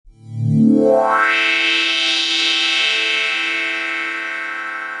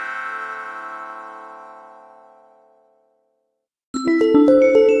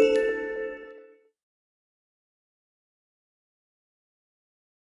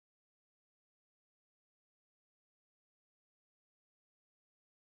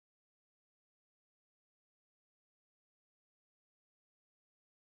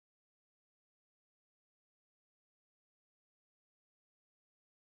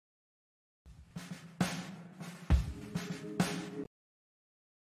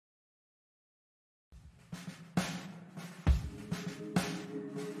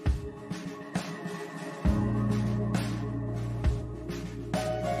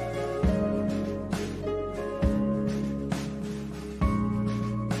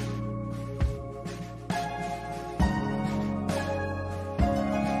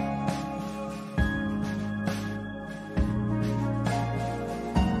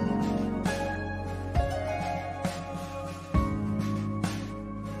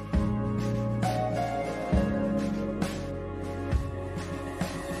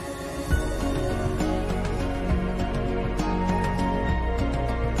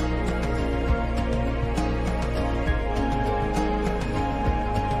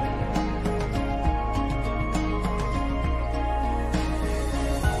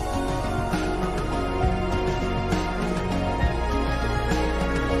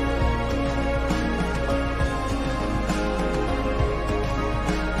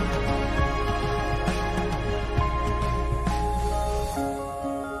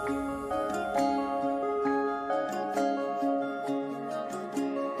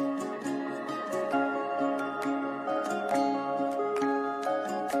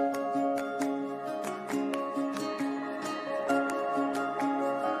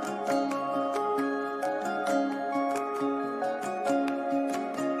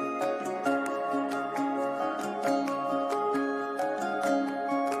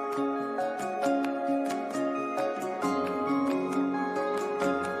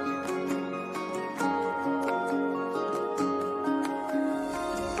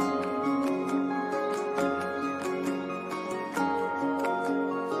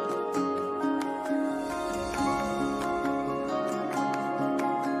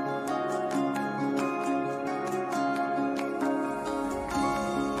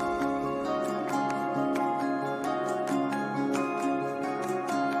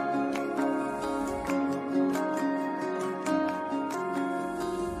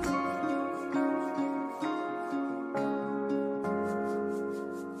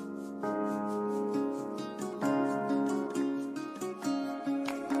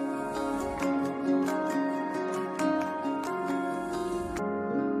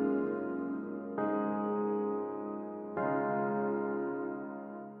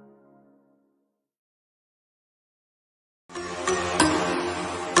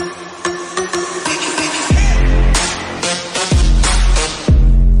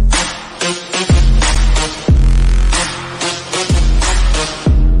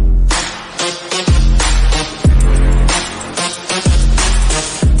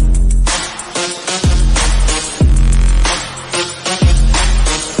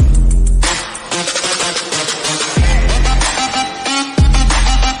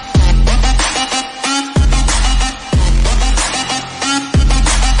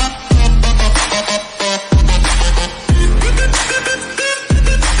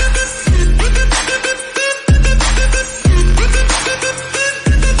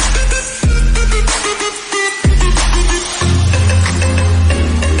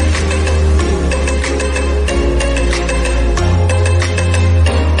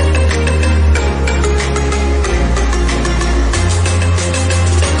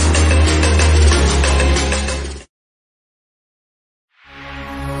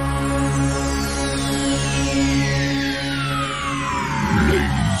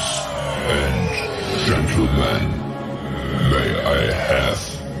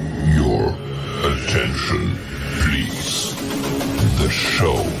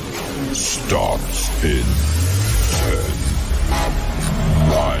starts in 10,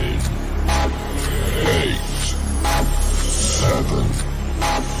 9, 8, 7,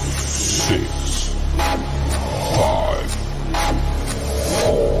 6, 5,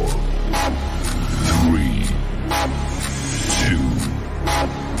 4, 3, 2,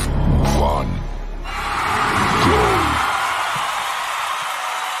 1, go.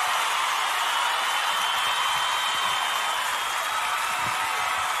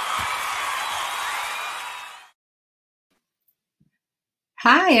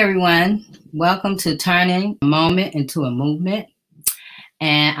 Hi, everyone. Welcome to Turning a Moment into a Movement.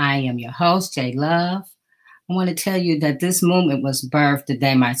 And I am your host, J Love. I want to tell you that this movement was birthed the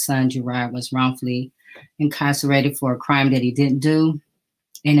day my son, Gerard, was wrongfully incarcerated for a crime that he didn't do.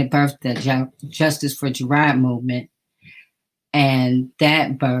 And it birthed the Justice for Gerard movement. And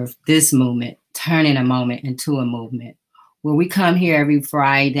that birthed this movement, turning a moment into a movement, where we come here every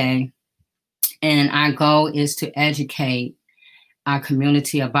Friday. And our goal is to educate our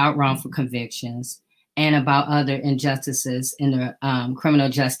community about wrongful convictions and about other injustices in the criminal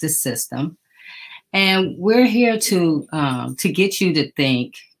justice system. And we're here to get you to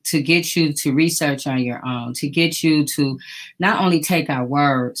think, to get you to research on your own, to get you to not only take our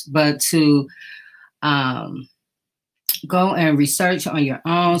words, but to go and research on your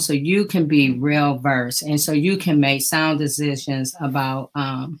own so you can be real versed and so you can make sound decisions about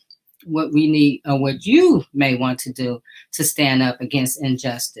what we need or what you may want to do to stand up against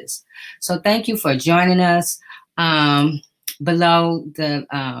injustice. So thank you for joining us. Below the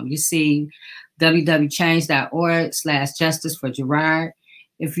you see www.change.org/justice for Gerard.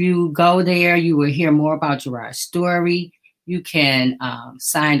 If you go there, you will hear more about Gerard's story. You can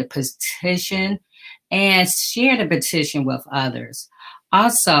sign the petition and share the petition with others.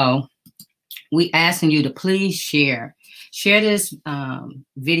 Also, we asking you to please share this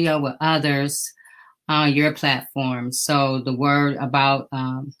video with others on your platform, so the word about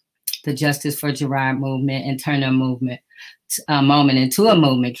the Justice for Gerard movement and turn a moment into a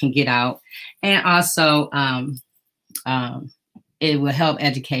movement can get out, and also it will help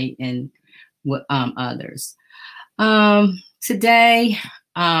educate and with others. Today,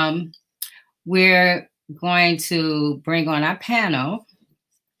 we're going to bring on our panel,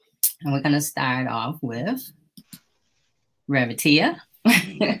 and we're going to start off with Reverend Tia.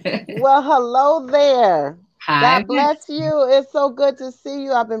 Well, hello there. Hi. God bless you. It's so good to see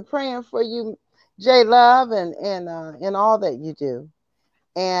you. I've been praying for you, J Love, and all that you do.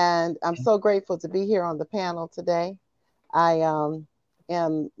 And I'm so grateful to be here on the panel today. I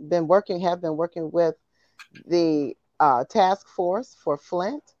have been working with the task force for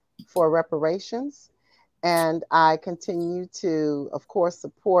Flint for reparations, and I continue to, of course,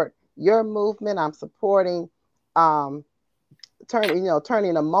 support your movement. I'm supporting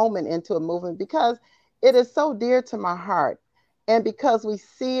turning a moment into a movement because it is so dear to my heart, and because we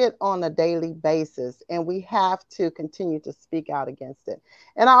see it on a daily basis, and we have to continue to speak out against it.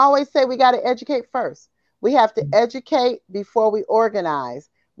 And I always say we got to educate first. We have to educate before we organize.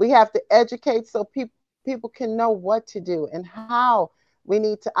 We have to educate so people can know what to do and how we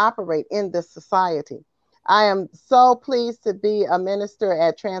need to operate in this society. I am so pleased to be a minister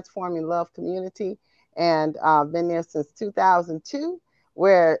at Transforming Love Community, and I've been there since 2002,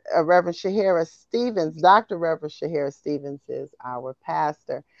 where Reverend Shahara Stevens, Dr. Reverend Shahara Stevens, is our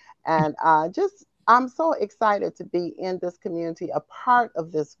pastor. And I'm so excited to be in this community, a part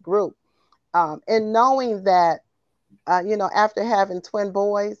of this group, and knowing that, after having twin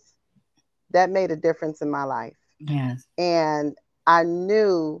boys, that made a difference in my life. Yes. And I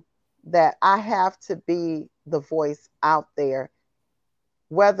knew that I have to be the voice out there,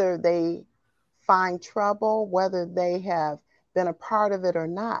 whether they find trouble, whether they have been a part of it or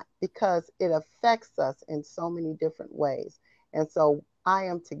not, because it affects us in so many different ways. And so I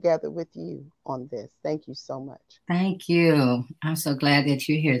am together with you on this. Thank you so much. Thank you. I'm so glad that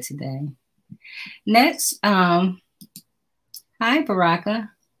you're here today. Next, hi, Baraka.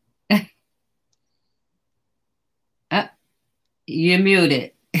 You're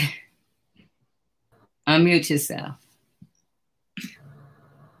muted. Unmute yourself.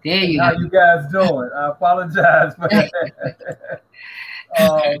 There you go. How you guys doing? I apologize for that.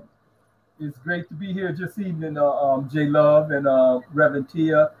 It's great to be here this evening, J Love and Reverend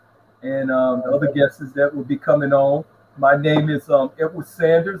Tia and the other guests that will be coming on. My name is Edward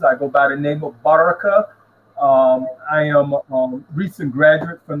Sanders. I go by the name of Baraka. I am a recent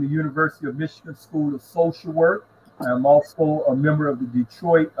graduate from the University of Michigan School of Social Work. I'm also a member of the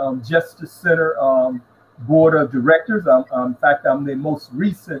Detroit Justice Center Board of Directors. In fact, I'm the most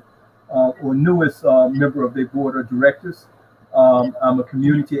recent or newest member of the Board of Directors. I'm a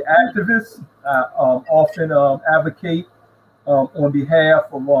community activist. I often advocate on behalf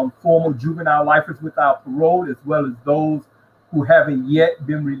of former juvenile lifers without parole, as well as those who haven't yet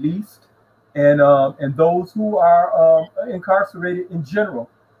been released, and those who are incarcerated in general.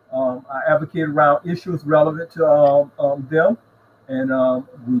 I advocate around issues relevant to them, and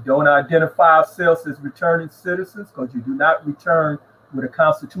we don't identify ourselves as returning citizens, because you do not return with the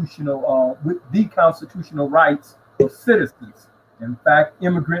constitutional rights of citizens. In fact,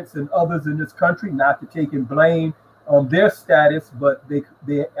 immigrants and others in this country, not to take and blame their status, but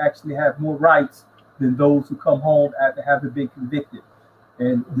they actually have more rights than those who come home after having been convicted.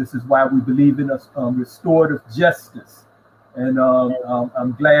 And this is why we believe in restorative justice. And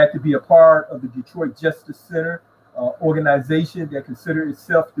I'm glad to be a part of the Detroit Justice Center organization that considers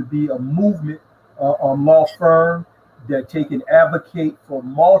itself to be a movement law firm that take and advocate for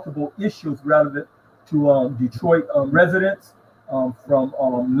multiple issues relevant to Detroit residents,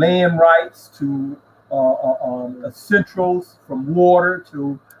 from land rights to centrals, from water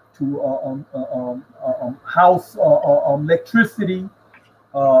to house electricity,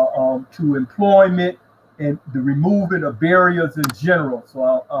 to employment, and the removing of barriers in general.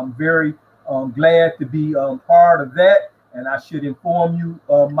 So I'm very glad to be part of that. And I should inform you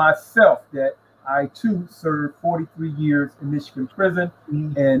myself that I too served 43 years in Michigan prison,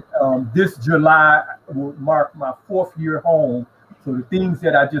 and this July will mark my 4th year home. So the things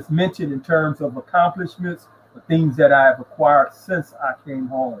that I just mentioned in terms of accomplishments, the things that I've acquired since I came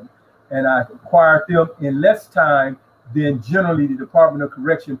home, and I acquired them in less time than generally the Department of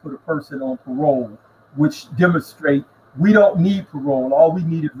Correction put a person on parole, which demonstrate we don't need parole. All we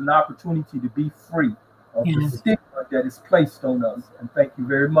need is an opportunity to be free of the stigma that is placed on us. And thank you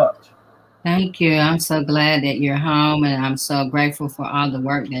very much. Thank you. I'm so glad that you're home, and I'm so grateful for all the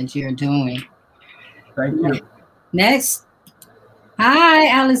work that you're doing. Thank you. Next. Hi,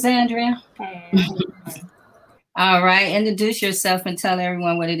 Alexandria. Hey. All right. Introduce yourself and tell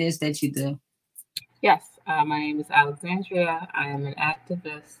everyone what it is that you do. Yes, my name is Alexandria. I am an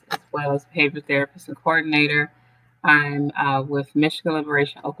activist as well as behavior therapist and coordinator. I'm with Michigan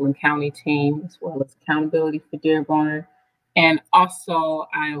Liberation Oakland County team, as well as Accountability for Dearborn. And also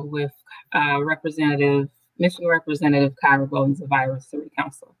I'm with Michigan Representative Kyra Bowden-Zavira, City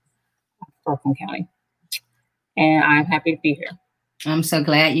Council for Oakland County. And I'm happy to be here. I'm so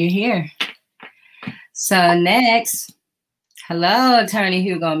glad you're here. So next, hello, Attorney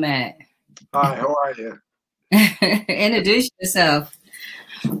Hugo Mack. Hi, how are you? Introduce yourself.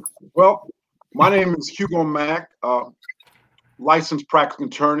 Well, my name is Hugo Mack, licensed practicing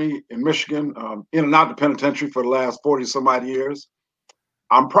attorney in Michigan, in and out the penitentiary for the last 40 some odd years.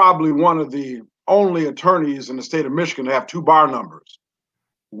 I'm probably one of the only attorneys in the state of Michigan to have 2 bar numbers.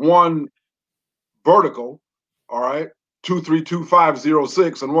 One vertical, all right,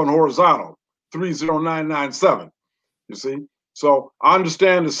 232-506, and one horizontal, 30997. You see? So I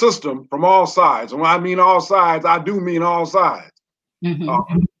understand the system from all sides. And when I mean all sides, I do mean all sides. Mm-hmm.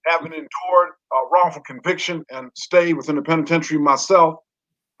 Having endured wrongful conviction and stayed within the penitentiary myself,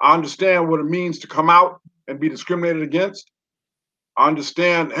 I understand what it means to come out and be discriminated against. I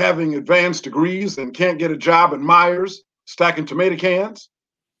understand having advanced degrees and can't get a job at Myers stacking tomato cans.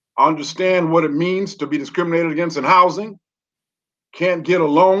 I understand what it means to be discriminated against in housing. Can't get a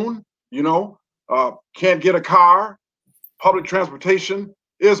loan, can't get a car. Public transportation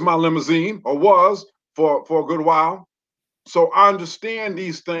is my limousine, or was for a good while. So I understand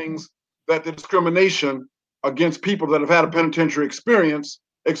these things, that the discrimination against people that have had a penitentiary experience.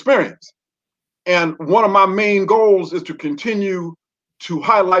 And one of my main goals is to continue to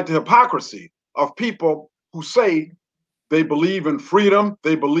highlight the hypocrisy of people who say they believe in freedom,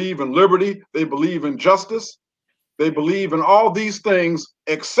 they believe in liberty, they believe in justice, they believe in all these things,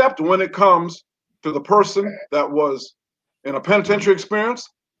 except when it comes to the person that was in a penitentiary experience,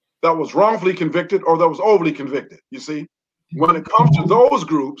 that was wrongfully convicted, or that was overly convicted. You see, when it comes to those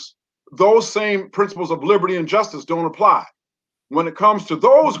groups, those same principles of liberty and justice don't apply. When it comes to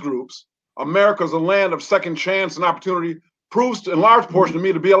those groups, America's a land of second chance and opportunity proves in large portion to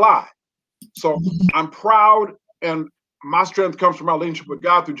me to be a lie. So I'm proud, and my strength comes from my relationship with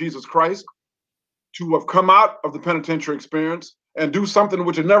God through Jesus Christ, to have come out of the penitentiary experience and do something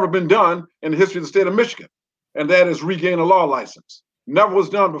which had never been done in the history of the state of Michigan, and that is regain a law license. Never was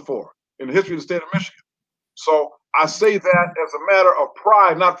done before in the history of the state of Michigan. So I say that as a matter of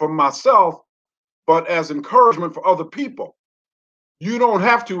pride, not for myself, but as encouragement for other people. You don't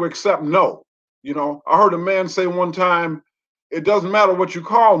have to accept no. I heard a man say one time, it doesn't matter what you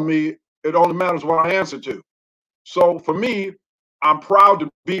call me, it only matters what I answer to. So for me, I'm proud to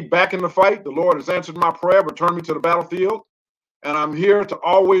be back in the fight. The Lord has answered my prayer, returned me to the battlefield. And I'm here to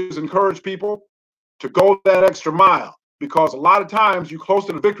always encourage people to go that extra mile, because a lot of times you're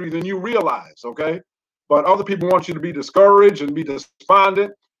closer to victory than you realize, okay? But other people want you to be discouraged and be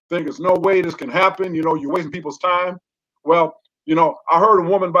despondent, think there's no way this can happen. You know, you're wasting people's time. Well, you know, I heard a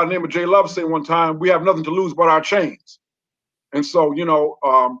woman by the name of J Love say one time, we have nothing to lose but our chains. And so, you know,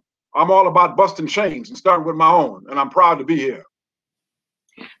 I'm all about busting chains and starting with my own, and I'm proud to be here.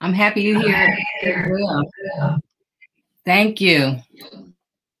 I'm happy you're here as well. Thank you.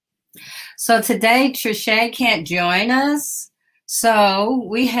 So today, Trisha can't join us. So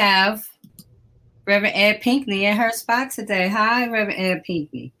we have Reverend Ed Pinckney in her spot today. Hi, Reverend Ed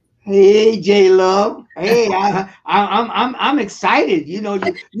Pinckney. Hey, J Love. Hey, I'm excited. You know,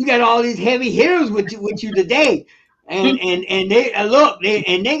 you got all these heavy hitters with you today, and they look,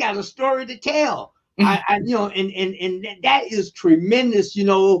 they got a story to tell. You know, and that is tremendous. You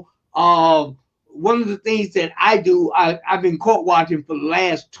know, one of the things that I do, I've been court watching for the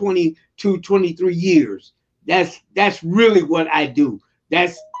last 22, 23 years. That's really what I do.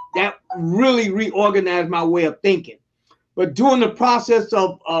 That really reorganized my way of thinking. But during the process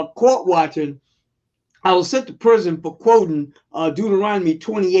of court watching, I was sent to prison for quoting Deuteronomy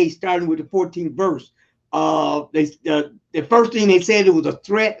 28, starting with the 14th verse. The first thing they said, it was a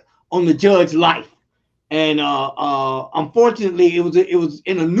threat on the judge's life. And unfortunately, it was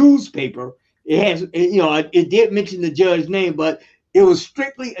in a newspaper. It has, you know, it did mention the judge's name, but it was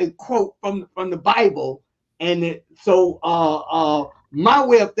strictly a quote from the Bible. And so my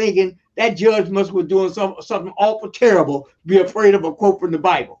way of thinking, that judge must be doing something awful terrible to be afraid of a quote from the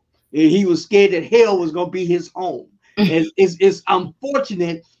Bible. And he was scared that hell was going to be his home. And it's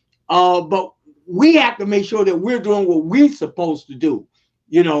unfortunate, but we have to make sure that we're doing what we're supposed to do,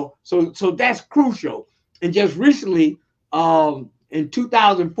 you know. So that's crucial. And just recently, in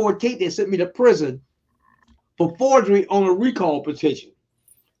 2014, they sent me to prison for forgery on a recall petition,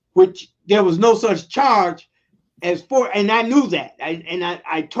 which there was no such charge as for, and I knew that.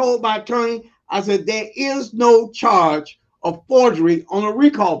 I told my attorney, I said, there is no charge of forgery on a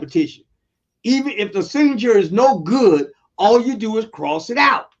recall petition. Even if the signature is no good, all you do is cross it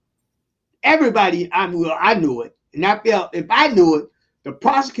out. Everybody, I knew it. And I felt if I knew it, the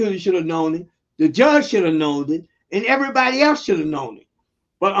prosecutor should have known it, the judge should have known it, and everybody else should have known it.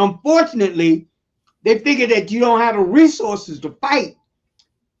 But unfortunately, they figure that you don't have the resources to fight.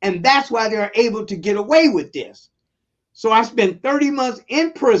 And that's why they're able to get away with this. So I spent 30 months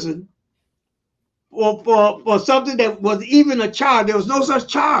in prison for something that was even a charge. There was no such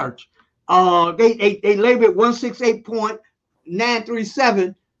charge. They labeled it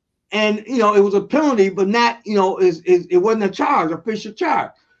 168.937, and you know it was a penalty, but not, you know, it wasn't a charge, official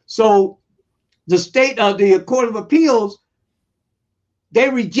charge. So the Court of Appeals, they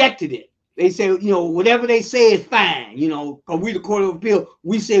rejected it. They said, you know, whatever they say is fine, you know, because we the Court of Appeal,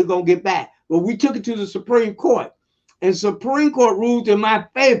 we say we're gonna get back. But we took it to the Supreme Court, and Supreme Court ruled in my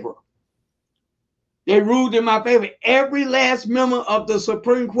favor. They ruled in my favor. Every last member of the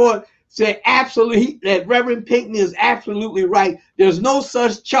Supreme Court said absolutely that Reverend Pinckney is absolutely right. There's no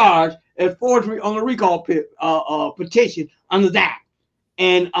such charge as forgery on a recall petition under that.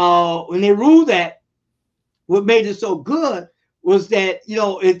 And when they ruled that, what made it so good was that, you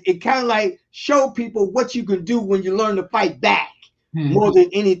know, it kind of like showed people what you can do when you learn to fight back more than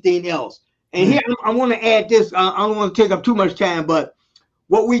anything else. And here I want to add this. I don't want to take up too much time, but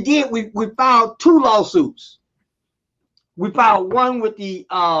what we did, we filed 2 lawsuits. We filed one with the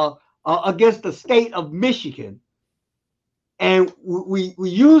against the state of Michigan, and we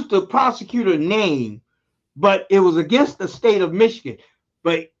used the prosecutor name, but it was against the state of Michigan.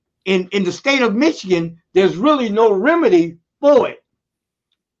 But in the state of Michigan, there's really no remedy for it.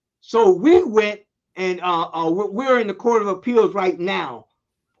 So we went and we're in the Court of Appeals right now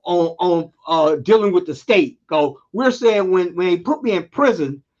on dealing with the state. So we're saying when they put me in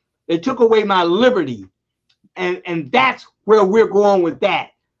prison, they took away my liberty, and that's where we're going with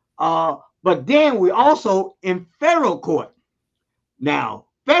that. But then we also in federal court. Now,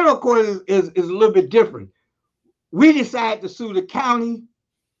 federal court is a little bit different. We decided to sue the county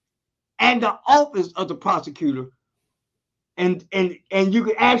and the office of the prosecutor, and you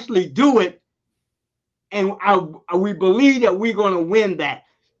can actually do it. And we believe that we're going to win that.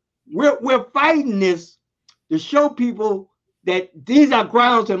 We're fighting this to show people that these are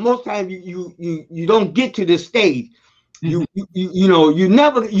grounds that most times you don't get to this stage. You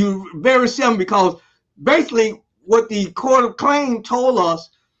very seldom, because basically what the Court of Claim told us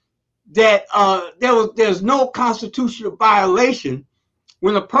that there's no constitutional violation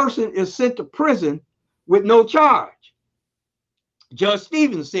when a person is sent to prison with no charge. Judge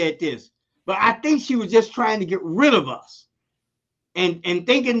Stevens said this, but I think she was just trying to get rid of us. and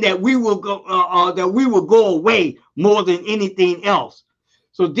thinking that we will go away more than anything else.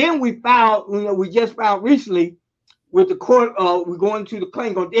 So then we filed, we just filed recently with the court. We're going to the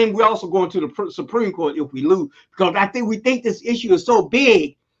claim court, and we're also going to the Supreme Court if we lose, because we think this issue is so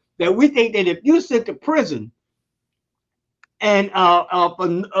big that we think that if you sent to prison and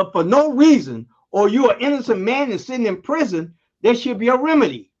for no reason, or you're an innocent man and sitting in prison, there should be a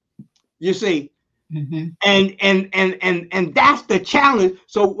remedy. You see. Mm-hmm. And that's the challenge.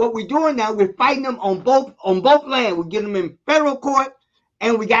 So what we're doing now, we're fighting them on both lands. We get them in federal court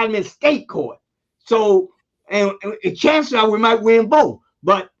and we got them in state court. So and chances are we might win both.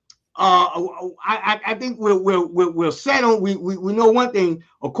 But I think we're set on. We know one thing.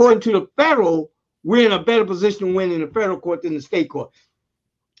 According to the federal, we're in a better position to win in the federal court than the state court.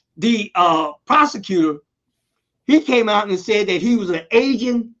 The prosecutor, he came out and said that he was an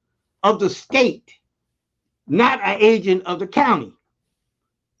agent of the state, not an agent of the county.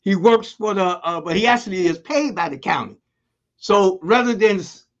 He works for but he actually is paid by the county. So rather than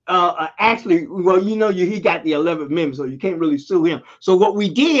actually, well, he got the 11th Amendment, so you can't really sue him. So what we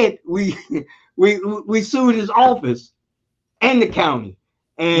did, we sued his office and the county,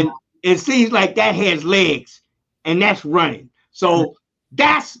 and it seems like that has legs, and that's running. So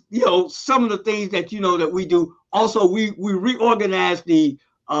that's some of the things that that we do. Also, we reorganized the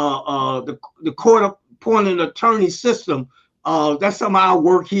court appointed attorney system. That's some of our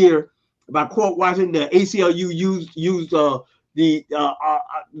work here by Court Washington. The ACLU used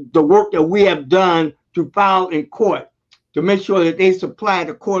the work that we have done to file in court to make sure that they supply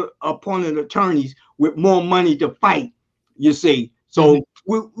the court appointed attorneys with more money to fight. You see, so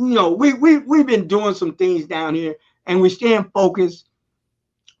we've been doing some things down here, and we staying focused.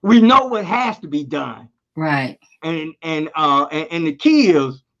 We know what has to be done, right? And the key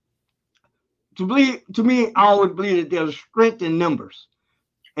is to me, I always believe that there's strength in numbers.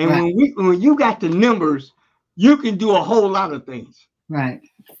 And right. when you got the numbers, you can do a whole lot of things. Right.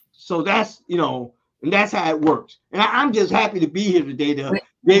 So that's, and that's how it works. And I'm just happy to be here today.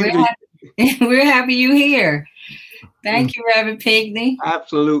 We're happy you're here. Thank you, Reverend Pinckney.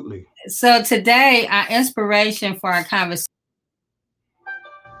 Absolutely. So today, our inspiration for our conversation.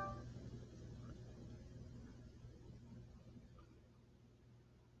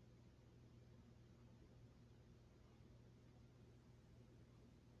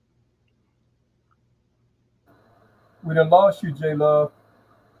 We done lost you, J Love.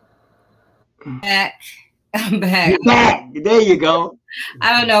 I'm back. You're back. There you go.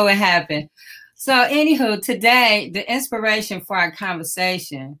 I don't know what happened. So anywho, today, the inspiration for our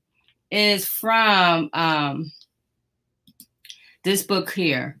conversation is from this book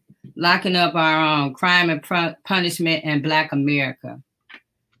here, Locking Up Our Own, Crime and Punishment in Black America.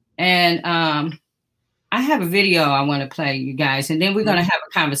 And I have a video I want to play, you guys, and then we're going to have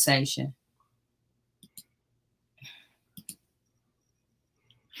a conversation.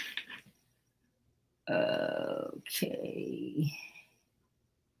 Okay.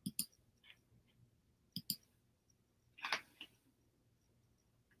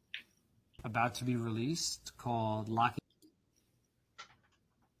 About to be released, called Locking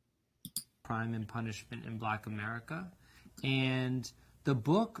Crime and Punishment in Black America. And the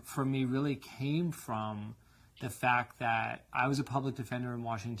book for me really came from the fact that I was a public defender in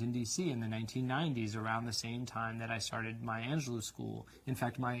Washington, D.C. in the 1990s, around the same time that I started Maya Angelou School. In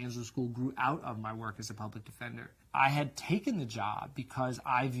fact, Maya Angelou School grew out of my work as a public defender. I had taken the job because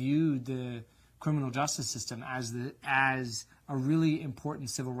I viewed the criminal justice system as a really important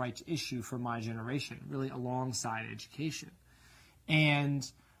civil rights issue for my generation, really alongside education. And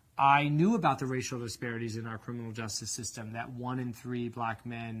I knew about the racial disparities in our criminal justice system, that 1 in 3 Black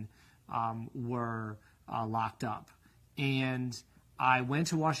men were locked up. And I went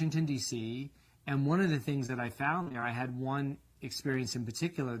to Washington, D.C., and one of the things that I found there, I had one experience in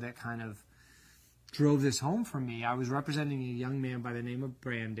particular that kind of drove this home for me. I was representing a young man by the name of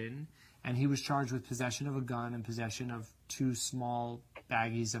Brandon, and he was charged with possession of a gun and possession of 2 small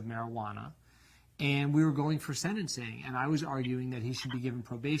baggies of marijuana. And we were going for sentencing, and I was arguing that he should be given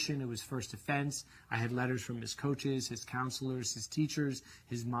probation. It was first offense. I had letters from his coaches, his counselors, his teachers.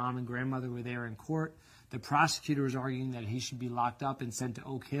 His mom and grandmother were there in court. The prosecutor was arguing that he should be locked up and sent to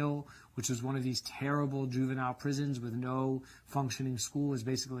Oak Hill, which was one of these terrible juvenile prisons with no functioning school. It was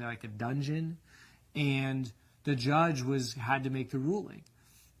basically like a dungeon. And the judge had to make the ruling.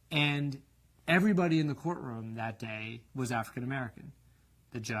 And everybody in the courtroom that day was African American.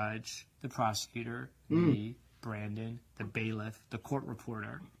 The judge, the prosecutor, me, Brandon, the bailiff, the court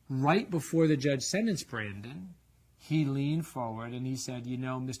reporter. Right before the judge sentenced Brandon, he leaned forward and he said, you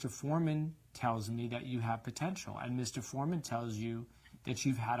know, Mr. Foreman tells me that you have potential, and Mr. Foreman tells you that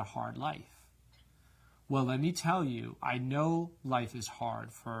you've had a hard life. Well, let me tell you, I know life is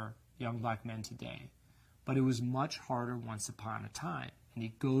hard for young black men today, but it was much harder once upon a time. And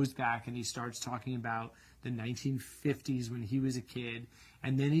he goes back and he starts talking about the 1950s when he was a kid.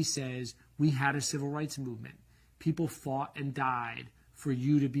 And then he says, we had a civil rights movement. People fought and died for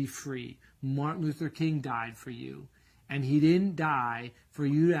you to be free. Martin Luther King died for you. And he didn't die for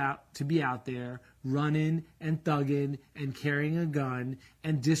you to be out there running and thugging and carrying a gun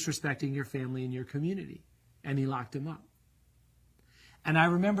and disrespecting your family and your community. And he locked him up. And I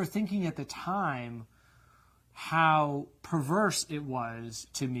remember thinking at the time how perverse it was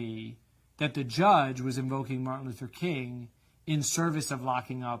to me that the judge was invoking Martin Luther King in service of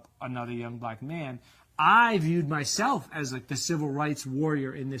locking up another young black man. I viewed myself as like the civil rights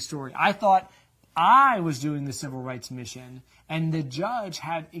warrior in this story. I thought I was doing the civil rights mission, and the judge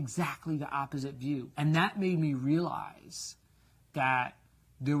had exactly the opposite view. And that made me realize that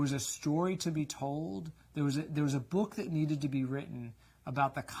there was a story to be told. There was a book that needed to be written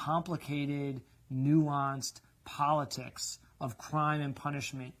about the complicated, nuanced politics of crime and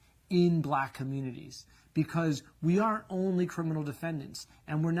punishment in black communities, because we aren't only criminal defendants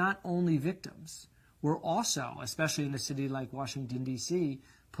and we're not only victims. We're also, especially in a city like Washington, D.C.,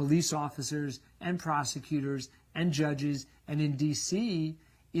 police officers and prosecutors and judges. And in D.C.,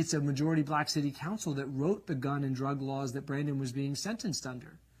 it's a majority black city council that wrote the gun and drug laws that Brandon was being sentenced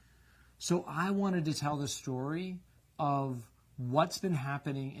under. So I wanted to tell the story of what's been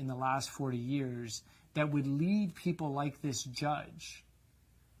happening in the last 40 years that would lead people like this judge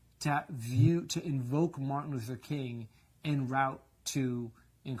to invoke Martin Luther King en route to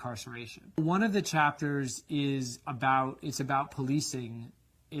incarceration. One of the chapters is about policing.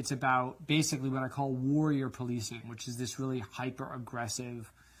 It's about basically what I call warrior policing, which is this really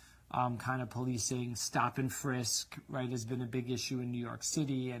hyper-aggressive kind of policing. Stop and frisk, right, has been a big issue in New York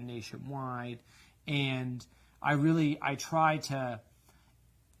City and nationwide. And I try to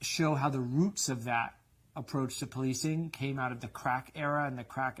show how the roots of that approach to policing came out of the crack era and the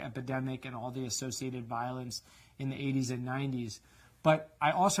crack epidemic and all the associated violence in the 80s and 90s. But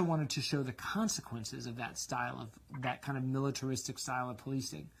I also wanted to show the consequences of that style, of that kind of militaristic style of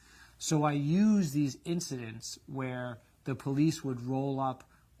policing. So I use these incidents where the police would roll up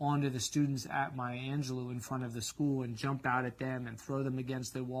onto the students at Maya Angelou in front of the school and jump out at them and throw them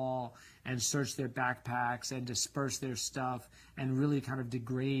against the wall and search their backpacks and disperse their stuff and really kind of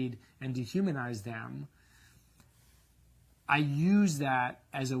degrade and dehumanize them. I use that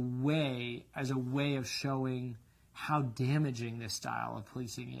as a way of showing how damaging this style of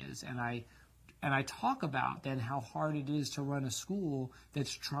policing is. And I talk about then how hard it is to run a school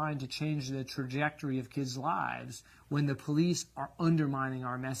that's trying to change the trajectory of kids' lives when the police are undermining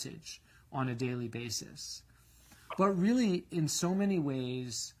our message on a daily basis. But really, in so many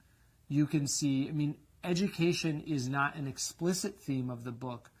ways, you can see, I mean, education is not an explicit theme of the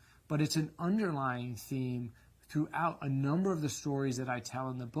book, but it's an underlying theme throughout. A number of the stories that I tell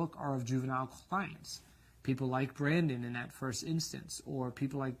in the book are of juvenile clients. People like Brandon in that first instance, or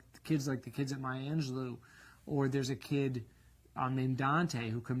people like the kids at Maya Angelou, or there's a kid named Dante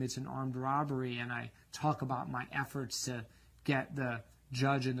who commits an armed robbery, and I talk about my efforts to get the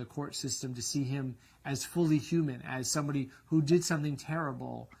judge and the court system to see him as fully human, as somebody who did something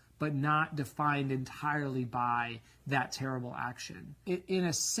terrible, but not defined entirely by that terrible action. In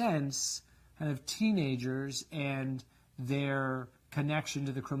a sense, kind of teenagers and their connection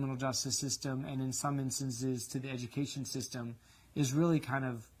to the criminal justice system, and in some instances to the education system, is really kind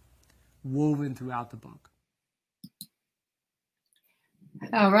of woven throughout the book.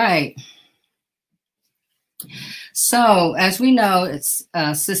 All right. So, as we know, it's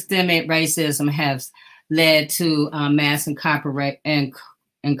systemic racism has led to mass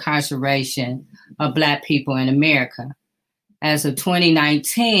incarceration of Black people in America. As of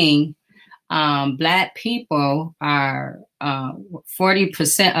 2019, Black people are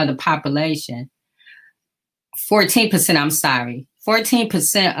 40% of the population. 14%, I'm sorry.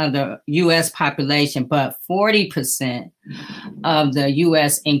 14% of the U.S. population, but 40% of the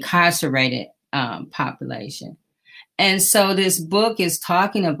U.S. incarcerated population. And so this book is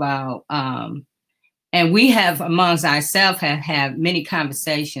talking about, and we have amongst ourselves have had many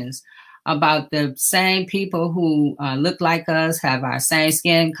conversations about the same people who look like us, have our same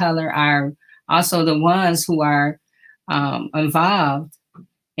skin color, are also the ones who are involved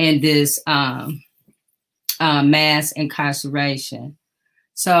in this mass incarceration.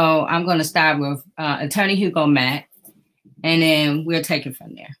 So I'm going to start with Attorney Hugo Mack, and then we'll take it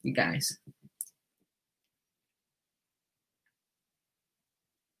from there, you guys.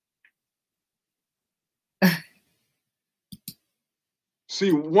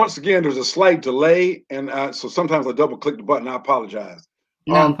 See, once again, there's a slight delay, and so sometimes I double click the button. I apologize.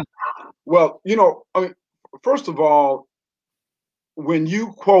 No. Well, I mean, first of all, when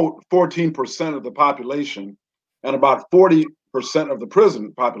you quote 14% of the population and about 40% of the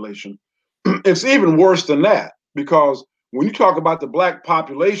prison population, it's even worse than that, because when you talk about the Black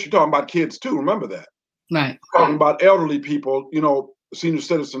population, you're talking about kids too. Remember that. Right. You're talking about elderly people, senior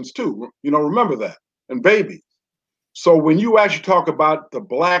citizens too. Remember that, and babies. So when you actually talk about the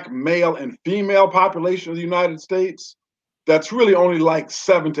Black male and female population of the United States, that's really only like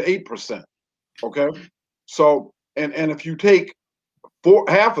 7 to 8%. Okay. So, and if you take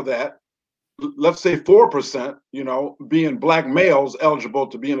half of that, let's say 4%, being Black males eligible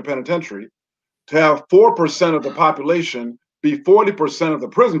to be in the penitentiary, to have 4% of the population be 40% of the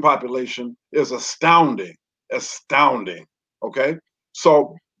prison population is astounding. Okay.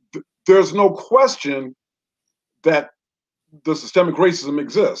 So there's no question that the systemic racism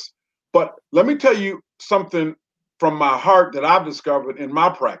exists. But let me tell you something from my heart that I've discovered in my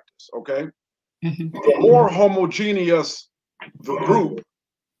practice, okay? The more homogeneous the group,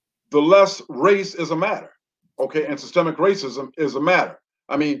 the less race is a matter, okay? And systemic racism is a matter.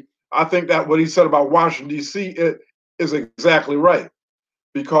 I mean, I think that what he said about Washington, D.C. is exactly right.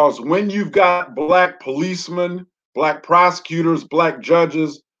 Because when you've got Black policemen, Black prosecutors, Black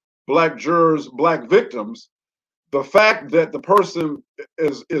judges, Black jurors, Black victims, the fact that the person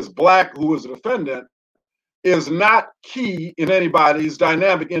is Black who is a defendant is not key in anybody's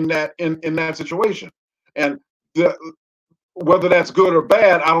dynamic in that situation. And whether that's good or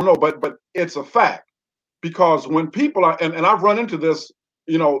bad, I don't know, but it's a fact. Because when people are, and I've run into this,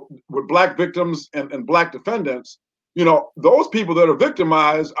 with Black victims and Black defendants, those people that are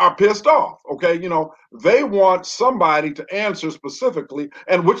victimized are pissed off. Okay. They want somebody to answer specifically,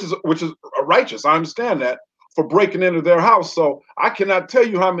 and which is righteous. I understand that, for breaking into their house. So I cannot tell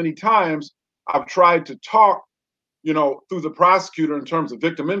you how many times I've tried to talk, through the prosecutor in terms of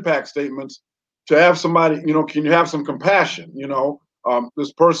victim impact statements, to have somebody, can you have some compassion?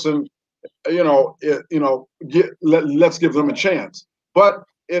 This person, let's give them a chance. But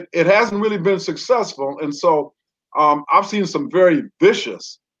it hasn't really been successful. And so I've seen some very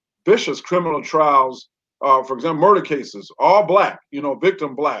vicious criminal trials, for example, murder cases, all Black,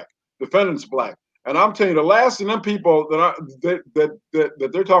 victim Black, defendants Black. And I'm telling you, the last of them people that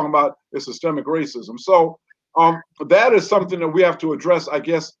they're talking about is systemic racism. So that is something that we have to address, I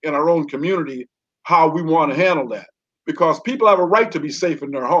guess, in our own community, how we want to handle that. Because people have a right to be safe in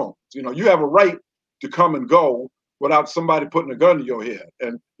their homes. You have a right to come and go without somebody putting a gun to your head.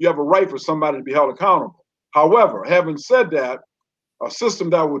 And you have a right for somebody to be held accountable. However, having said that, a system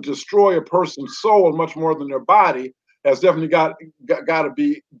that would destroy a person's soul much more than their body has definitely got to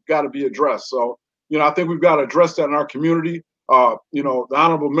be addressed. So, I think we've got to address that in our community. The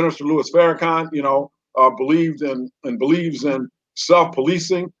Honorable Minister Louis Farrakhan, believed in and believes in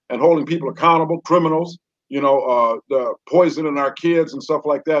self-policing and holding people accountable, criminals, the poisoning our kids and stuff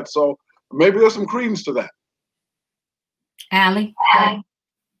like that. So maybe there's some credence to that. Allie?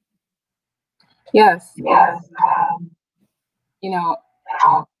 Yes.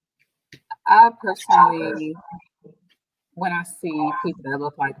 I personally, when I see people that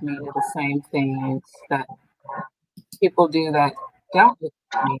look like me, do the same things that people do that don't look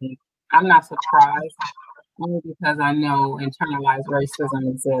like me, I'm not surprised, only because I know internalized racism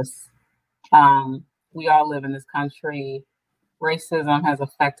exists. We all live in this country. Racism has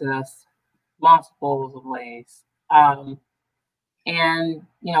affected us multiple of ways. And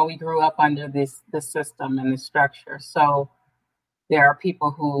we grew up under this system and this structure. So there are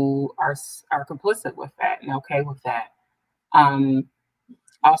people who are complicit with that and okay with that.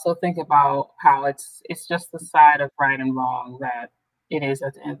 Also think about how it's just the side of right and wrong that it is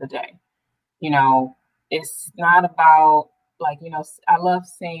at the end of the day. It's not about I love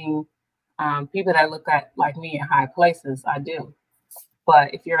seeing people that look at like me in high places. I do.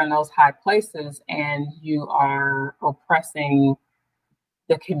 But if you're in those high places and you are oppressing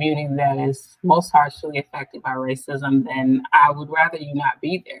the community that is most harshly affected by racism, then I would rather you not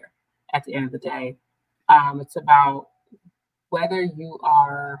be there at the end of the day. It's about whether you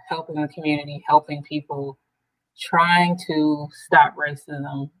are helping the community, helping people, trying to stop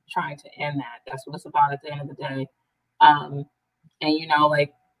racism, trying to end that. That's what it's about at the end of the day. And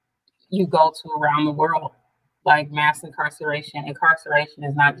you go to around the world, like mass incarceration. Incarceration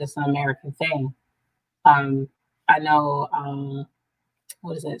is not just an American thing. I know,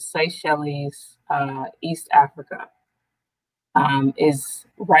 Seychelles, East Africa, is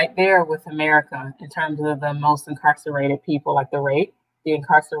right there with America in terms of the most incarcerated people, like the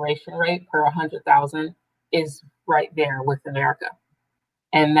incarceration rate per 100,000 is right there with America.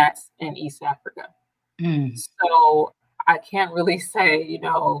 and that's in East Africa. So I can't really say, you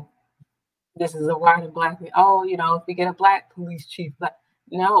know, this is a white and black thing. Oh, you know, if we get a black police chief,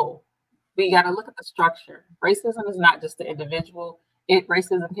 no, we got to look at the structure. Racism is not just the individual.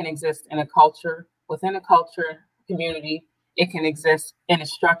 Racism can exist in a culture, within a culture, community. It can exist in a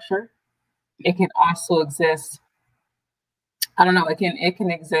structure. It can also exist. I don't know. It can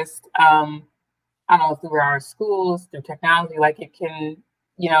exist. I don't know, through our schools, through technology. Like it can,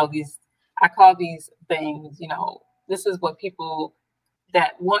 you know, I call these things, you know, this is what people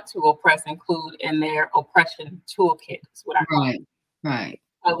that want to oppress include in their oppression toolkit. Is what I call it. Right.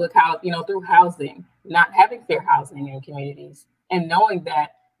 Public house, you know, through housing, not having fair housing in communities, and knowing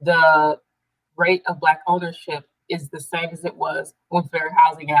that the rate of Black ownership is the same as it was when Fair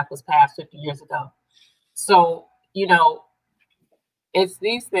Housing Act was passed 50 years ago. So, you know, it's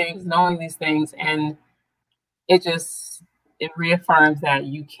these things, knowing these things, and it reaffirms that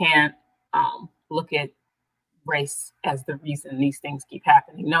you can't look at race as the reason these things keep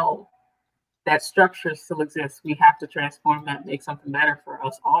happening. No, that structure still exists. We have to transform that, make something better for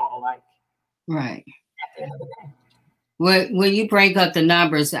us all. Like, right. At the end of the day. When you break up the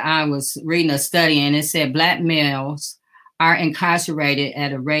numbers, I was reading a study and it said Black males are incarcerated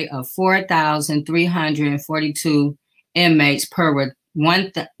at a rate of 4,342 inmates per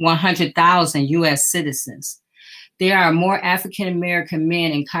 100,000 U.S. citizens. There are more African-American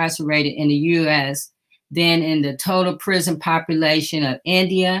men incarcerated in the U.S. than in the total prison population of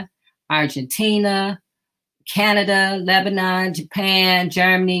India, Argentina, Canada, Lebanon, Japan,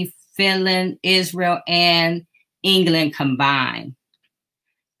 Germany, Finland, Israel, and England combined.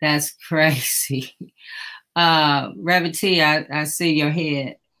 That's crazy. Reverend T, I see your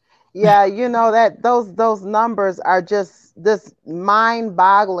head. Yeah, you know that those numbers are just this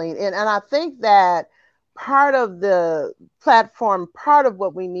mind-boggling, and I think that part of the platform, part of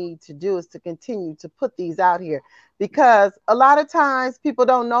what we need to do is to continue to put these out here, because a lot of times people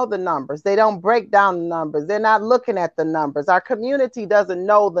don't know the numbers. They don't break down the numbers. They're not looking at the numbers. Our community doesn't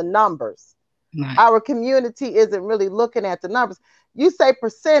know the numbers. Right. Our community isn't really looking at the numbers. You say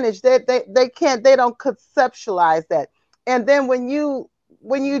percentage, they don't conceptualize that. And then when you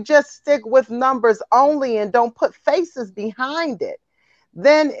just stick with numbers only and don't put faces behind it,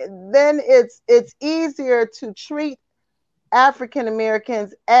 then it's easier to treat African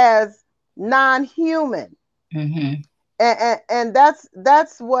Americans as non-human. Mm-hmm. And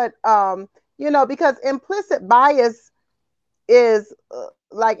that's what you know, because implicit bias is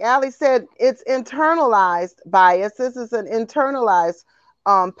like Ali said, it's internalized bias. This is an internalized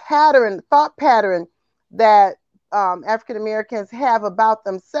thought pattern that African Americans have about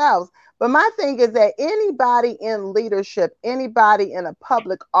themselves. But my thing is that anybody in leadership, anybody in a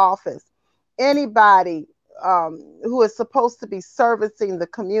public office, anybody who is supposed to be servicing the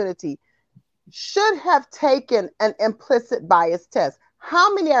community should have taken an implicit bias test.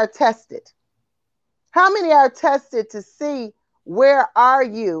 How many are tested? How many are tested to see where are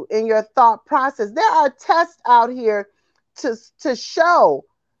you in your thought process? There are tests out here to show,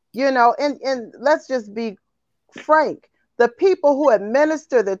 you know, and let's just be frank, the people who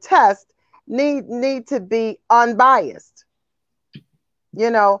administer the test need to be unbiased.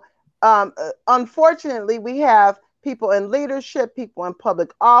 You know, unfortunately, we have people in leadership, people in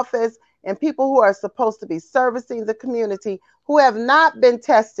public office, and people who are supposed to be servicing the community who have not been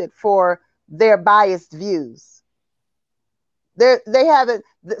tested for their biased views. They haven't,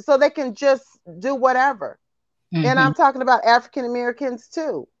 so they can just do whatever. Mm-hmm. And I'm talking about African Americans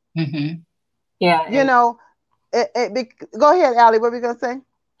too. Mm-hmm. Yeah. You know, go ahead, Ali. What were you gonna say?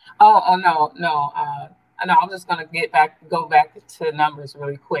 Oh no. I'm just gonna go back to numbers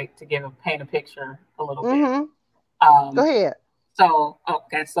really quick to paint a picture a little bit. Go ahead. So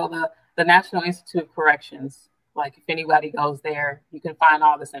the National Institute of Corrections, like if anybody goes there, you can find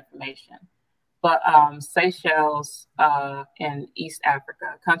all this information. But Seychelles in East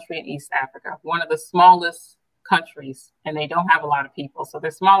Africa, country in East Africa, one of the smallest countries, and they don't have a lot of people, so they're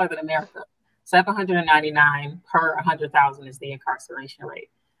smaller than America. 799 per 100,000 is the incarceration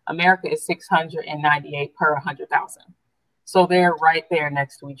rate. America is 698 per 100,000. So they're right there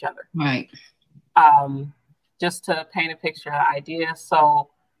next to each other. Right. Just to paint a picture, idea.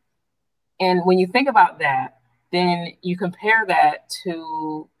 So, and when you think about that, then you compare that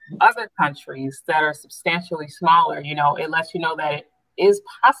to other countries that are substantially smaller. You know, it lets you know that it is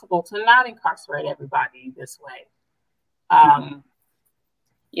possible to not incarcerate everybody this way.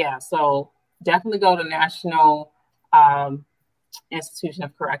 Yeah, so definitely go to National Institution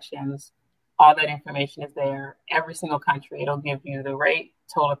of Corrections. All that information is there. Every single country, it'll give you the rate,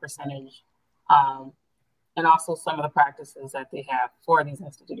 total percentage, and and also some of the practices that they have for these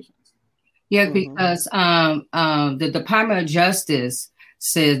institutions. Yeah, because the Department of Justice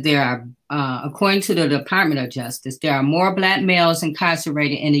says there are, according to the Department of Justice, there are more Black males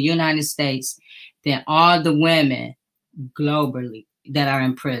incarcerated in the United States than all the women globally that are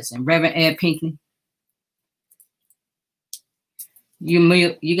in prison. Reverend Ed Pinckney,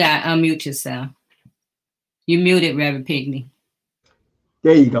 you got to unmute yourself. You muted, Reverend Pinckney.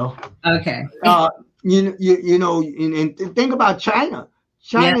 There you go. Okay. You know, and think about China.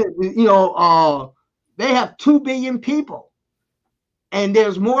 China, you know, they have 2 billion people, and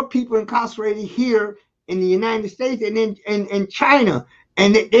there's more people incarcerated here in the United States and in China.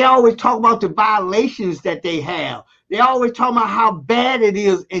 And they always talk about the violations that they have. They always talk about how bad it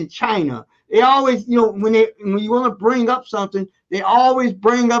is in China. They always, you know, when you want to bring up something, they always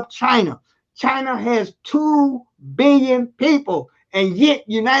bring up China. China has 2 billion people, and yet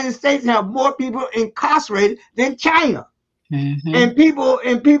United States have more people incarcerated than China. Mm-hmm. And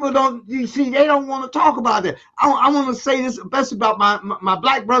people don't, you see, they don't want to talk about that. I want to say this best about my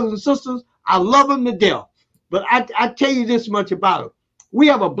Black brothers and sisters. I love them to death, but I tell you this much about them. We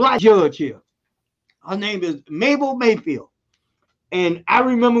have a Black judge here. Her name is Mabel Mayfield. And I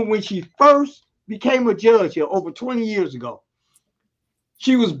remember when she first became a judge here over 20 years ago.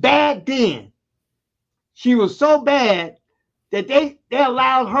 She was bad then. She was so bad that they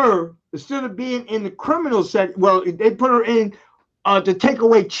allowed her, instead of being in the criminal section, well, they put her in to take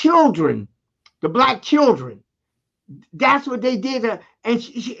away children, the Black children. That's what they did. And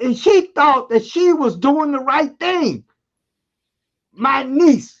she thought that she was doing the right thing. My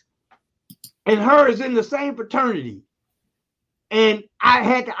niece and her is in the same fraternity. And I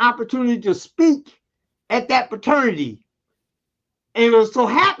had the opportunity to speak at that fraternity. And it was so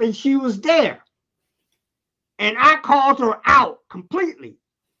happened she was there. And I called her out completely.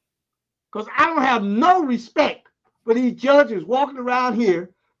 Because I don't have no respect for these judges walking around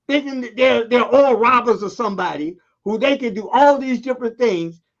here thinking that they're all robbers of somebody who they can do all these different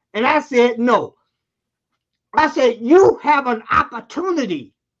things. And I said, no. I said, you have an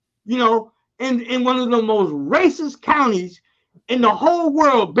opportunity, you know, in one of the most racist counties in the whole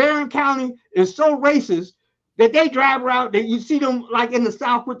world. Barron County is so racist that they drive around, that you see them like in the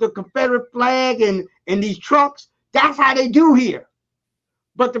South with the Confederate flag and these trucks. That's how they do here.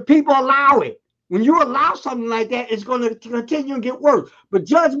 But the people allow it. When you allow something like that, it's going to continue and get worse. But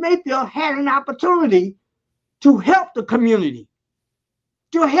Judge Mayfield had an opportunity to help the community.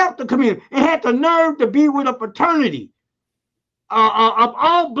 And had the nerve to be with a fraternity of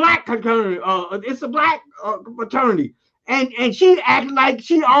all Black fraternity. It's a Black fraternity. And she acted like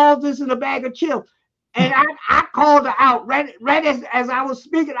she all this in a bag of chips. And I called her out. Right as I was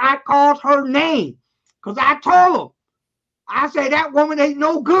speaking, I called her name. Because I told her, I said, that woman ain't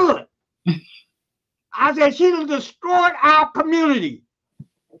no good. I said, she done destroyed our community.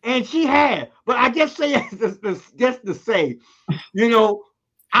 And she had. But I just say, just to say, you know,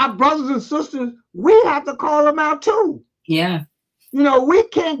 our brothers and sisters, we have to call them out too. Yeah. You know, we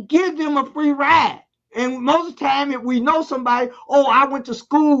can't give them a free ride. And most of the time, if we know somebody, oh, I went to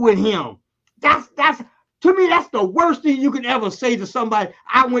school with him. That's to me, that's the worst thing you can ever say to somebody.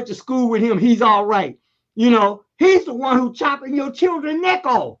 I went to school with him. He's all right. You know, he's the one who chopping your children's neck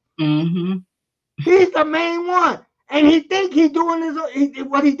off. Mm-hmm. He's the main one. And he think he's doing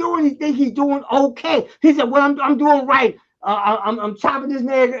what he's doing. He think he's doing okay. He said, well, I'm doing right. I'm chopping this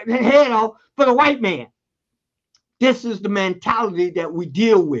head off for the white man. This is the mentality that we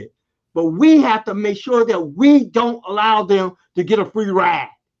deal with. But we have to make sure that we don't allow them to get a free ride.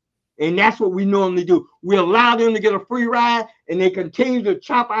 And that's what we normally do. We allow them to get a free ride, and they continue to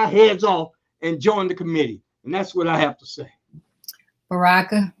chop our heads off and join the committee. And that's what I have to say.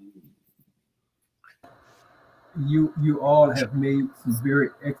 Baraka? You all have made some very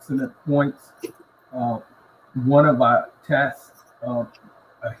excellent points. One of our tasks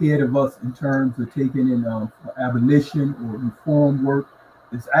ahead of us in terms of taking in abolition or reform work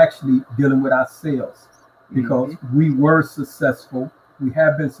is actually dealing with ourselves, because we were successful. We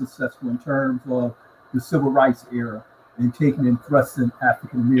have been successful in terms of the civil rights era in taking and thrusting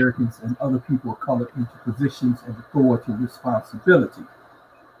African Americans and other people of color into positions of authority and responsibility.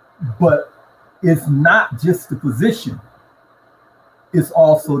 But it's not just the position, it's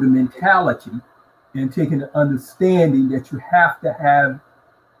also the mentality, and taking an understanding that you have to have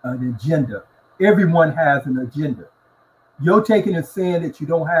an agenda. Everyone has an agenda. You're taking and saying that you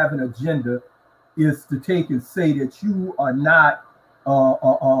don't have an agenda is to take and say that you are not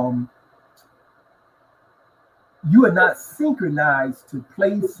synchronized to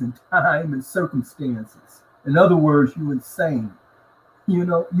place and time and circumstances. In other words, you're insane. You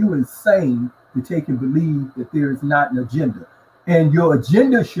know, you're insane to take and believe that there is not an agenda. And your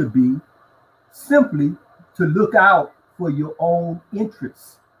agenda should be simply to look out for your own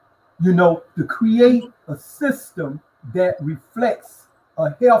interests, you know, to create a system that reflects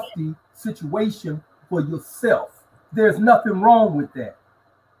a healthy situation for yourself. There's nothing wrong with that.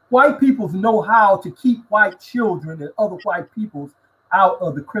 White peoples know how to keep white children and other white peoples out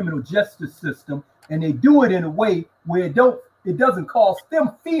of the criminal justice system, and they do it in a way where it doesn't cause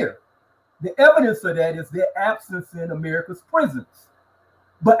them fear. The evidence of that is their absence in America's prisons.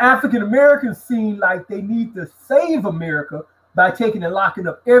 But African Americans seem like they need to save America by taking and locking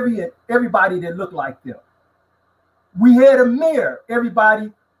up everybody that looked like them. We had a mayor.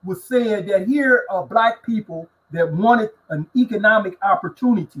 Everybody was saying that here are Black people that wanted an economic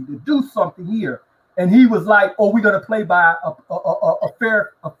opportunity to do something here. And he was like, oh, we're going to play by a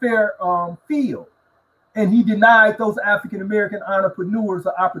fair field. And he denied those African American entrepreneurs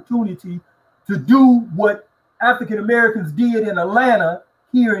the opportunity to do what African Americans did in Atlanta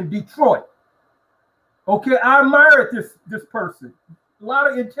here in Detroit. Okay, I admire this person, a lot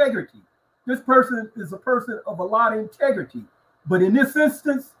of integrity. This person is a person of a lot of integrity. But in this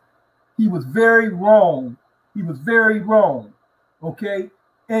instance, he was very wrong. He was very wrong. Okay,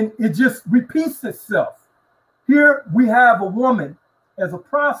 and it just repeats itself. Here we have a woman as a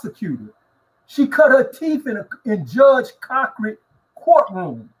prosecutor. She cut her teeth in Judge Cochran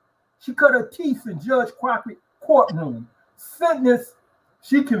courtroom. She cut her teeth in Judge Cochran courtroom. Sentenced,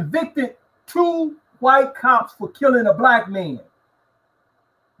 she convicted 2 white cops for killing a Black man.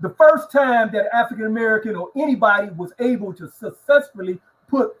 The first time that African American or anybody was able to successfully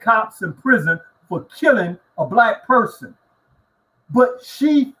put cops in prison for killing a Black person. But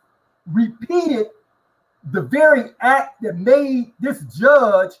she repeated the very act that made this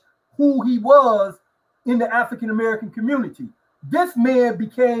judge who he was in the African American community. This man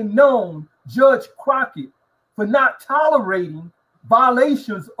became known, Judge Crockett, for not tolerating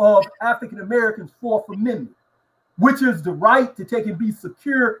violations of African Americans' 4th Amendment, which is the right to take and be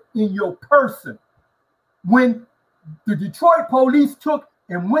secure in your person. When the Detroit police took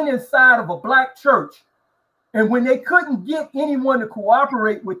and went inside of a Black church, and when they couldn't get anyone to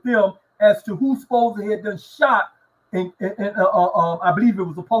cooperate with them as to who supposedly had done shot, and I believe it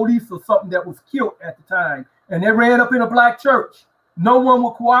was a police or something that was killed at the time, and they ran up in a Black church, no one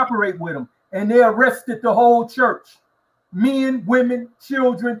would cooperate with them, and they arrested the whole church. Men, women,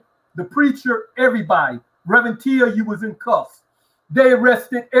 children, the preacher, everybody. Reverend Tia, you was in cuffs. They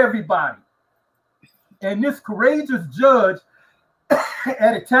arrested everybody. And this courageous judge,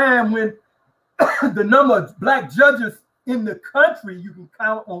 at a time when the number of Black judges in the country, you can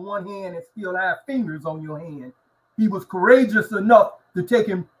count on one hand and still have fingers on your hand, he was courageous enough to take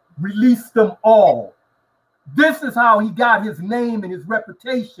and release them all. This is how he got his name and his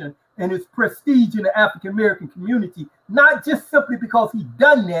reputation and his prestige in the African American community, not just simply because he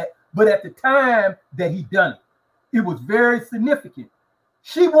done that, but at the time that he done it. It was very significant.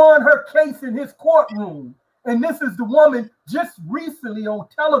 She won her case in his courtroom. And this is the woman just recently on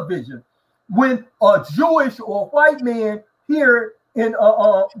television when a Jewish or white man here in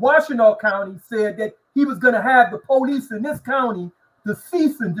Washtenaw County said that he was going to have the police in this county to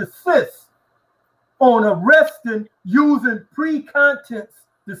cease and desist on arresting using pre-contents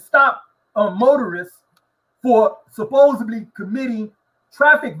to stop motorists for supposedly committing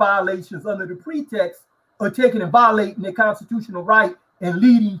traffic violations under the pretext of taking and violating their constitutional right and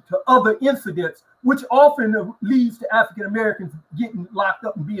leading to other incidents, which often leads to African Americans getting locked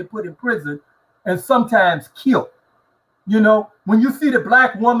up and being put in prison and sometimes killed. You know, when you see the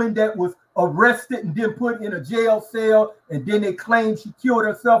Black woman that was arrested and then put in a jail cell, and then they claim she killed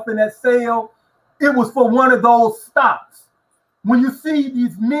herself in that cell, it was for one of those stops. When you see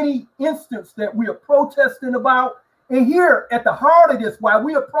these many instances that we are protesting about, and here at the heart of this, while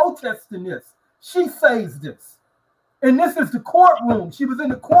we are protesting this, she says this. And this is the courtroom. She was in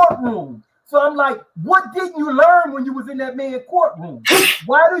the courtroom. So I'm like, what didn't you learn when you was in that man's courtroom?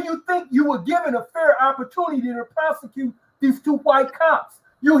 Why do you think you were given a fair opportunity to prosecute these 2 white cops?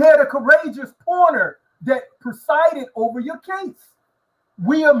 You had a courageous pointer that presided over your case.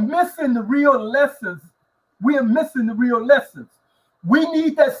 We are missing the real lessons. We are missing the real lessons. We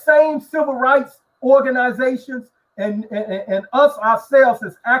need that same civil rights organizations and us ourselves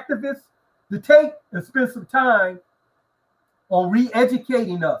as activists to take and spend some time on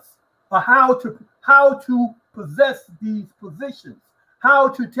re-educating us on how to possess these positions, how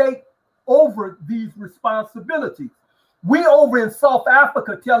to take over these responsibilities. We over in South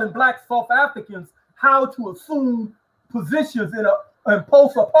Africa telling Black South Africans how to assume positions in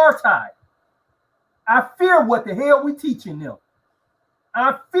post-apartheid. I fear what the hell we teaching them.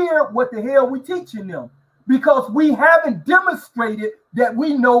 I fear what the hell we're teaching them, because we haven't demonstrated that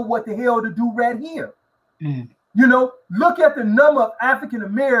we know what the hell to do right here. Mm. You know, look at the number of African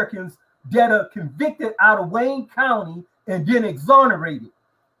Americans that are convicted out of Wayne County and then exonerated.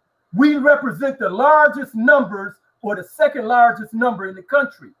 We represent the largest numbers, or the second largest number in the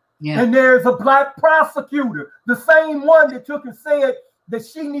country. Yeah. And there's a black prosecutor, the same one that took and said that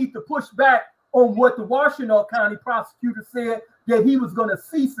she needs to push back on what the Washtenaw County prosecutor said that he was going to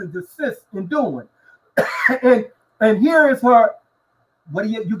cease and desist in doing. and here is her, what do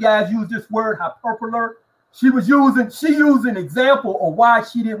you guys use this word, hyperbola? She used an example of why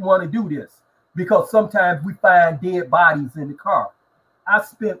she didn't want to do this, because sometimes we find dead bodies in the car. I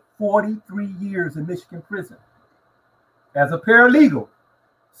spent 43 years in Michigan prison as a paralegal,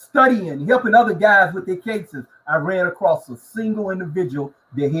 studying, helping other guys with their cases. I ran across a single individual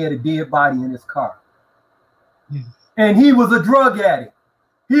that had a dead body in his car. And he was a drug addict.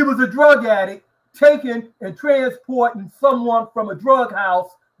 He was a drug addict taking and transporting someone from a drug house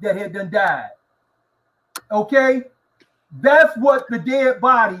that had done died. Okay? That's what the dead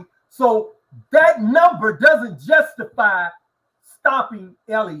body, so that number doesn't justify stopping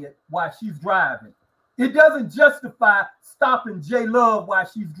Elliot while she's driving. It doesn't justify stopping J Love while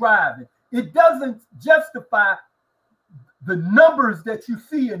she's driving. It doesn't justify the numbers that you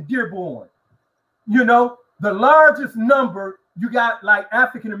see in Dearborn. You know, the largest number you got, like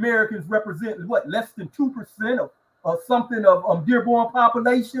African Americans represent what, less than 2% of something of Dearborn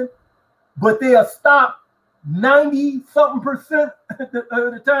population, but they are stopped 90-something% of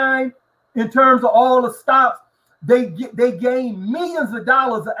the time in terms of all the stops. They gain millions of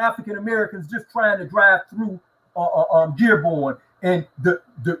dollars of African Americans just trying to drive through Dearborn. And the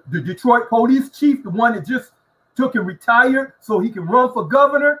Detroit police chief, the one that just took and retired so he can run for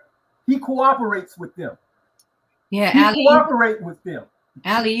governor, he cooperates with them. Yeah, he Ali, cooperate with them.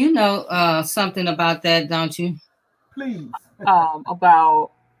 Ali, you know something about that, don't you? Please.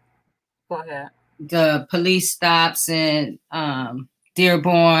 About, go ahead. The police stops in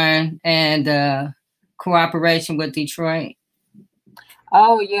Dearborn and cooperation with Detroit.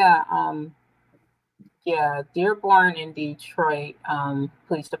 Oh yeah, yeah. Dearborn and Detroit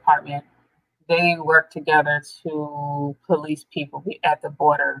Police Department, they work together to police people at the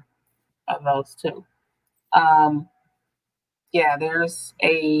border of those two. Yeah, there's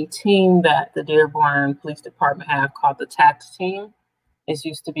a team that the Dearborn Police Department have called the TACT team. It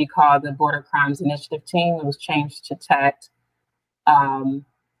used to be called the Border Crimes Initiative Team. It was changed to TACT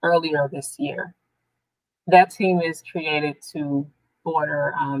earlier this year. That team is created to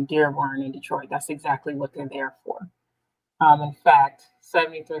border Dearborn and Detroit. That's exactly what they're there for. In fact,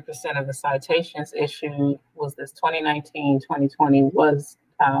 73% of the citations issued was this 2019-2020 was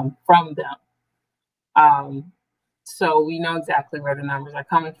from them. So we know exactly where the numbers are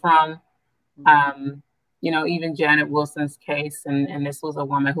coming from. You know, even Janet Wilson's case, and this was a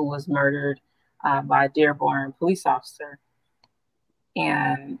woman who was murdered by a Dearborn police officer.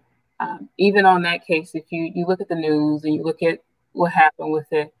 And even on that case, if you look at the news and you look at what happened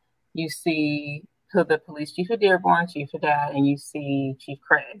with it, you see the police chief of Dearborn, Chief of that, and you see Chief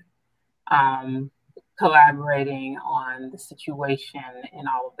Craig collaborating on the situation and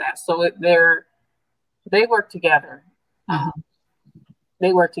all of that. So they work together.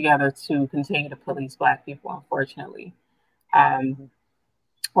 They work together to continue to police Black people, unfortunately.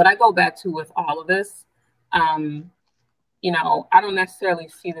 What I go back to with all of this, you know, I don't necessarily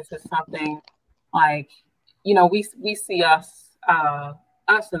see this as something like, you know, we see us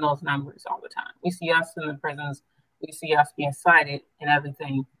in those numbers all the time. We see us in the prisons. We see us being cited and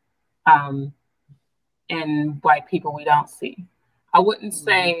everything. And Black people we don't see. I wouldn't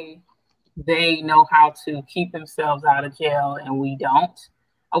say they know how to keep themselves out of jail and we don't.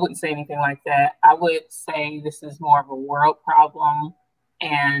 I wouldn't say anything like that. I would say this is more of a world problem,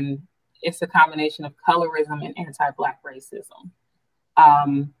 and it's a combination of colorism and anti-Black racism.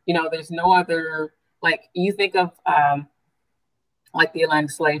 You know, there's no other, like you think of like the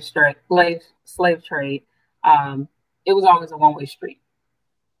Atlantic slave trade, it was always a one-way street.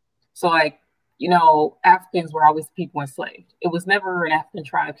 So like, you know, Africans were always the people enslaved. It was never an African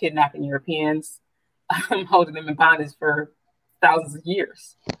tribe kidnapping Europeans, holding them in bondage for thousands of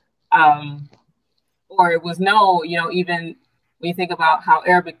years. Or it was no, you know, even when you think about how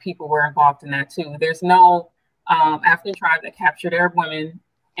Arabic people were involved in that too, there's no African tribe that captured Arab women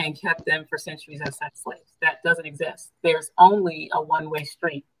and kept them for centuries as sex slaves. That doesn't exist. There's only a one-way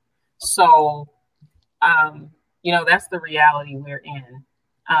street. So, you know, that's the reality we're in.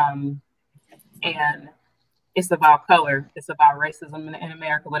 And it's about color. It's about racism in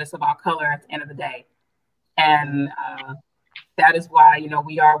America, but it's about color at the end of the day. And that is why, you know,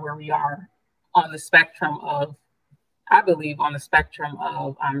 we are where we are on the spectrum of, I believe, on the spectrum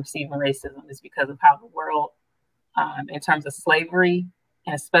of receiving racism, is because of how the world, in terms of slavery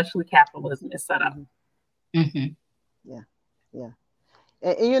and especially capitalism, is set up. Mm-hmm. Yeah.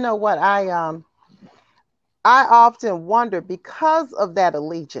 And you know what? I often wonder, because of that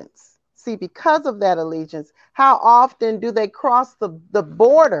allegiance. See, because of that allegiance, how often do they cross the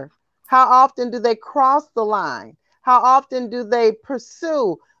border? How often do they cross the line? How often do they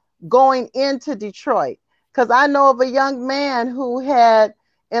pursue going into Detroit? Because I know of a young man who had,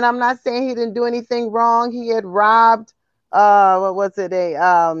 and I'm not saying he didn't do anything wrong, he had robbed what was it,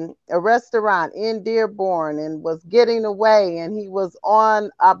 a restaurant in Dearborn, and was getting away, and he was on,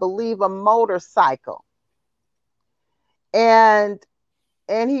 I believe, a motorcycle. And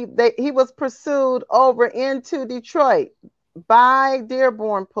he was pursued over into Detroit by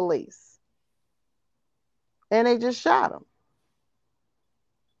Dearborn police, and they just shot him.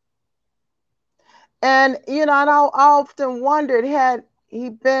 And you know, and I often wondered, had he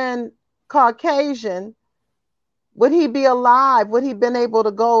been Caucasian, would he be alive? Would he been able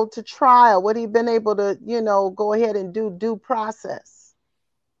to go to trial? Would he been able to, you know, go ahead and do due process?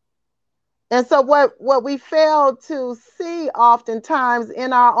 And so what we fail to see oftentimes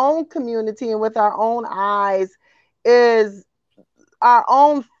in our own community and with our own eyes is our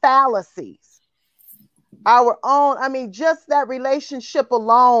own fallacies, our own, I mean, just that relationship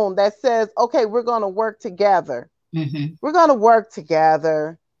alone that says, okay, we're going to work together. Mm-hmm. We're going to work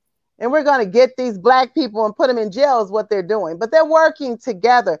together. And we're going to get these Black people and put them in jail is what they're doing. But they're working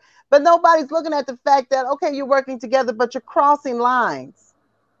together. But nobody's looking at the fact that, okay, you're working together, but you're crossing lines.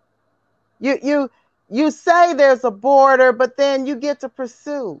 You say there's a border, but then you get to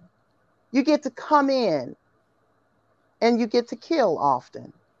pursue. You get to come in. And you get to kill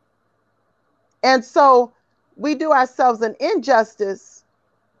often. And so we do ourselves an injustice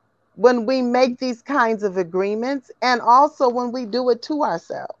when we make these kinds of agreements, and also when we do it to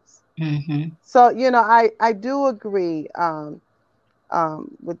ourselves. Mm-hmm. So, you know, I do agree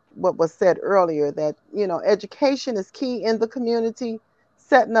with what was said earlier, that, you know, education is key in the community,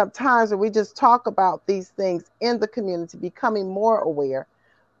 setting up times where we just talk about these things in the community, becoming more aware.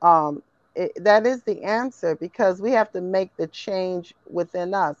 That is the answer, because we have to make the change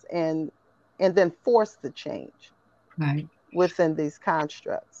within us and then force the change Right. within these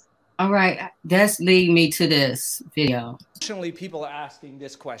constructs. All right, that's lead me to this video. Additionally, people are asking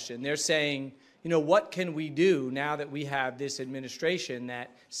this question. They're saying, you know, what can we do now that we have this administration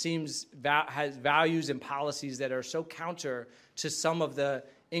that seems has values and policies that are so counter to some of the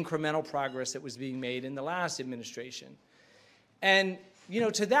incremental progress that was being made in the last administration? And, you know,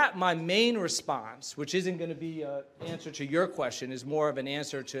 to that, my main response, which isn't going to be an answer to your question, is more of an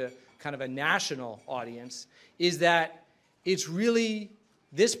answer to kind of a national audience, is that it's really,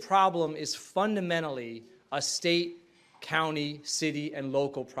 this problem is fundamentally a state, county, city, and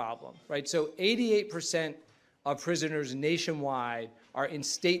local problem, right? So 88% of prisoners nationwide are in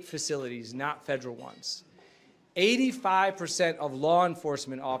state facilities, not federal ones. 85% of law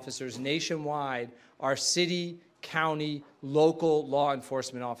enforcement officers nationwide are city, county, local law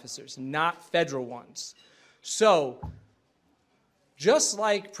enforcement officers, not federal ones. So just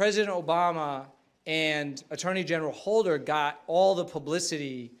like President Obama and Attorney General Holder got all the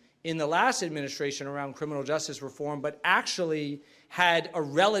publicity in the last administration around criminal justice reform, but actually had a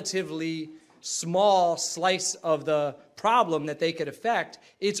relatively small slice of the problem that they could affect,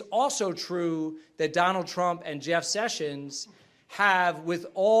 it's also true that Donald Trump and Jeff Sessions have, with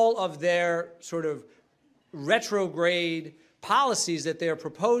all of their sort of retrograde policies that they're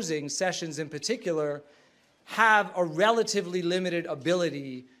proposing, Sessions in particular, have a relatively limited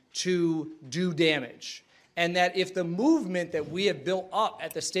ability to do damage. And that if the movement that we have built up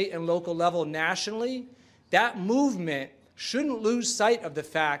at the state and local level nationally, that movement shouldn't lose sight of the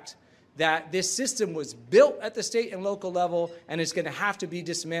fact that this system was built at the state and local level and it's going to have to be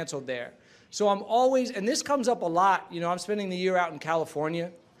dismantled there. So I'm always, and this comes up a lot, you know, I'm spending the year out in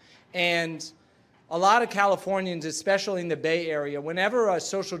California, and a lot of Californians, especially in the Bay Area, whenever a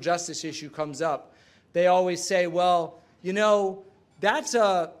social justice issue comes up, they always say, well, you know, that's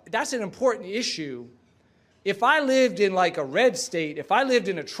an important issue. If I lived in like a red state, if I lived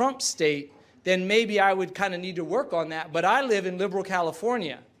in a Trump state, then maybe I would kind of need to work on that. But I live in liberal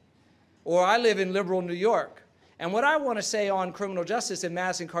California, or I live in liberal New York. And what I want to say on criminal justice and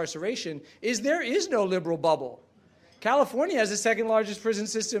mass incarceration is there is no liberal bubble. California has the second largest prison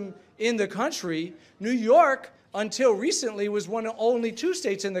system in the country. New York, until recently, was one of only 2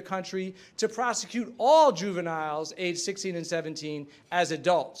 states in the country to prosecute all juveniles aged 16 and 17 as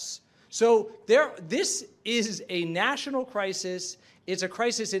adults. So this is a national crisis. It's a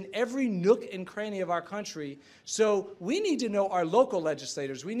crisis in every nook and cranny of our country. So we need to know our local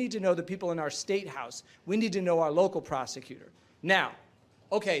legislators. We need to know the people in our state house. We need to know our local prosecutor. Now,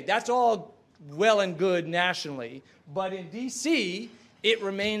 okay, that's all well and good nationally, but in D.C., it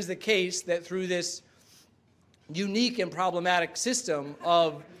remains the case that through this unique and problematic system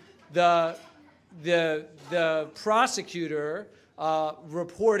of the prosecutor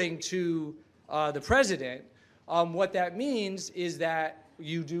reporting to the president, what that means is that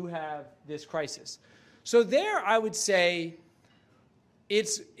you do have this crisis. So there, I would say,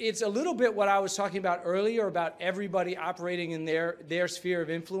 it's a little bit what I was talking about earlier about everybody operating in their sphere of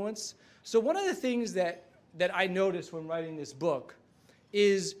influence. So one of the things that I noticed when writing this book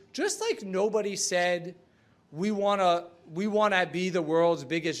is just like nobody said, we want to be the world's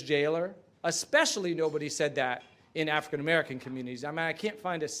biggest jailer, especially nobody said that in African-American communities. I mean, I can't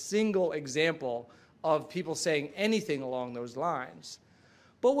find a single example of people saying anything along those lines.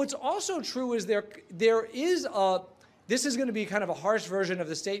 But what's also true is there is this is going to be kind of a harsh version of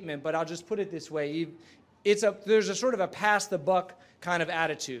the statement, but I'll just put it this way. There's a sort of a pass the buck kind of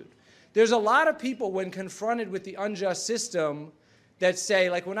attitude. There's a lot of people when confronted with the unjust system that say,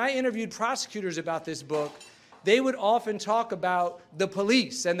 like when I interviewed prosecutors about this book, they would often talk about the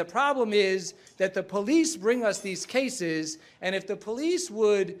police. And the problem is that the police bring us these cases, and if the police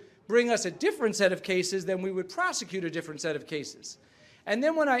would bring us a different set of cases, then we would prosecute a different set of cases. And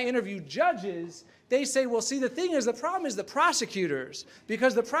then when I interview judges, they say, well, see, the problem is the prosecutors,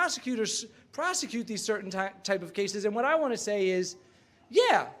 because the prosecutors prosecute these certain type of cases. And what I want to say is,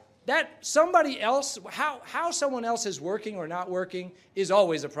 yeah, that somebody else, how someone else is working or not working is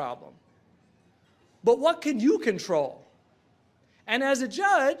always a problem. But what can you control? And as a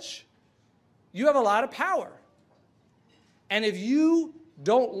judge, you have a lot of power. And if you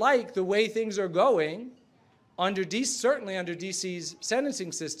don't like the way things are going, certainly under DC's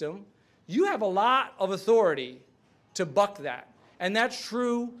sentencing system, you have a lot of authority to buck that. And that's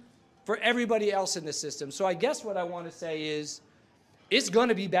true for everybody else in the system. So I guess what I want to say is, it's going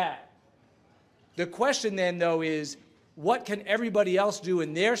to be bad. The question then, though, is what can everybody else do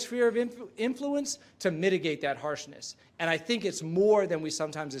in their sphere of influence to mitigate that harshness? And I think it's more than we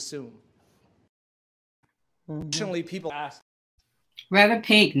sometimes assume. Fortunately, people ask. Reverend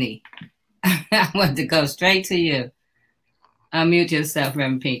Pinckney, I want to go straight to you. Unmute yourself,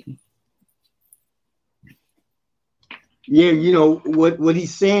 Reverend Pinckney. Yeah, you know, what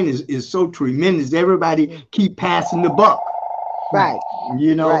he's saying is so tremendous. Everybody keep passing the buck. Right.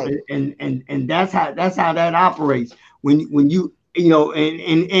 You know, right. And that's how that operates. When you know,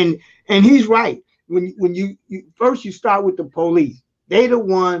 and he's right. When you first you start with the police. They're the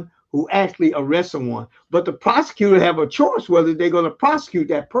one who actually arrests someone. But the prosecutor have a choice whether they're going to prosecute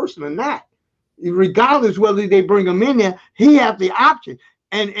that person or not. Regardless whether they bring him in there, he has the option.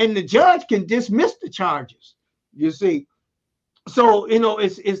 And the judge can dismiss the charges, you see. So, you know,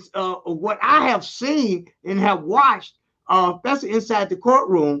 it's what I have seen and have watched, especially inside the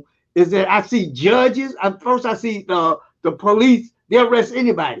courtroom, is that I see judges. First, I see the police. They arrest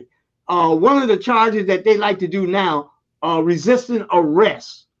anybody. One of the charges that they like to do now, resisting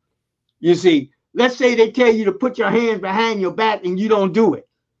arrest. You see, let's say they tell you to put your hands behind your back and you don't do it.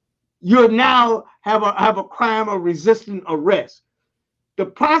 You now have a crime of resisting arrest. The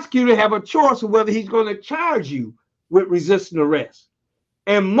prosecutor have a choice of whether he's going to charge you with resisting arrest.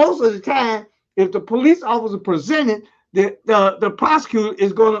 And most of the time, if the police officer presented, the prosecutor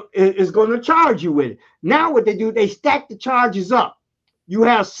is going to charge you with it. Now what they do, they stack the charges up. You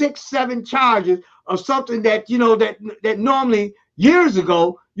have 6, 7 charges of something that, you know, that normally years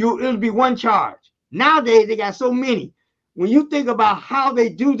ago it'll be one charge. Nowadays they got so many. When you think about how they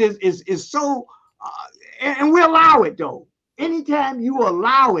do this, is so, and we allow it though. Anytime you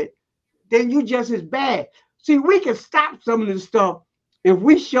allow it, then you just as bad. See, we can stop some of this stuff if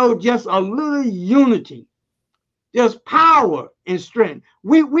we show just a little unity. There's power and strength.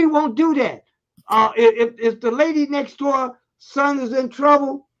 We won't do that. If the lady next door son is in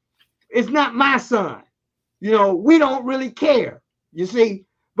trouble, it's not my son. You know, we don't really care, you see.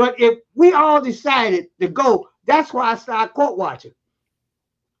 But if we all decided to go, that's why I started court watching.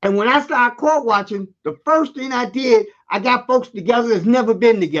 And when I started court watching, the first thing I did, I got folks together that's never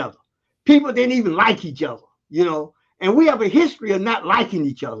been together. People didn't even like each other, you know. And we have a history of not liking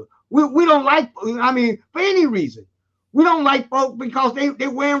each other. We don't like, I mean, for any reason. We don't like folks because they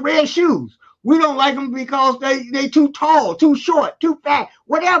wearing red shoes. We don't like them because they too tall, too short, too fat,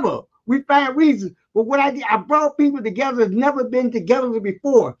 whatever. We find reasons. But what I did, I brought people together that's never been together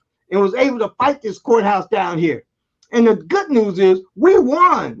before and was able to fight this courthouse down here. And the good news is we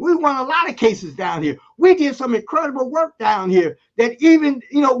won. We won a lot of cases down here. We did some incredible work down here that even,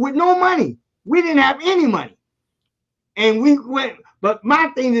 with no money, we didn't have any money. And we went, but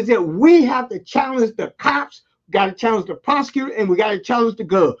my thing is that we have to challenge the cops, got to challenge the prosecutor, and we got to challenge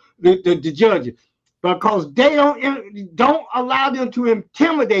the judges, because they don't allow them to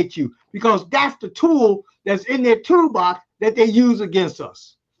intimidate you, because that's the tool that's in their toolbox that they use against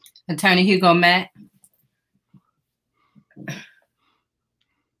us. Attorney Hugo Mack.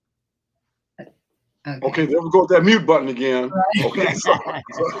 Okay, there we go with that mute button again. Okay,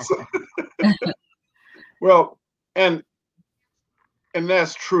 well, and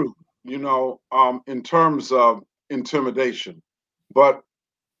that's true, in terms of intimidation. But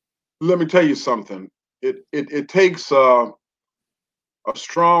let me tell you something. It takes a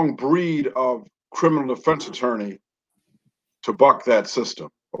strong breed of criminal defense attorney to buck that system,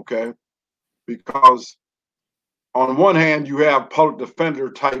 okay? Because on one hand, you have public defender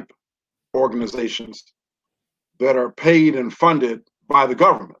type organizations that are paid and funded by the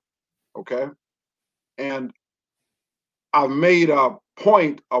government, okay? And I've made a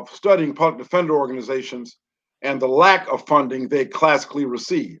point of studying public defender organizations and the lack of funding they classically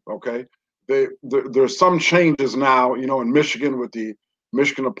receive, okay? There's some changes now, in Michigan with the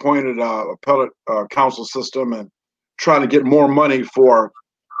Michigan appointed appellate counsel system, and trying to get more money for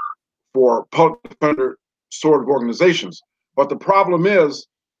public defender sort of organizations. But the problem is,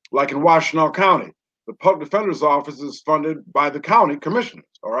 like in Washtenaw County, the public defender's office is funded by the county commissioners,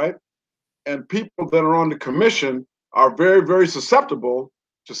 all right? And people that are on the commission are very, very susceptible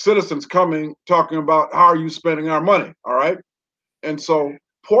to citizens talking about, how are you spending our money, all right? And so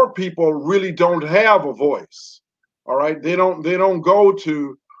poor people really don't have a voice, all right? They don't go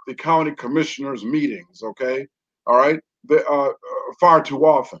to the county commissioners' meetings, okay? All right, far too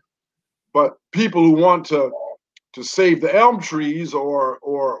often. But people who want to save the elm trees or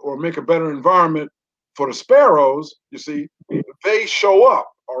make a better environment for the sparrows, you see, they show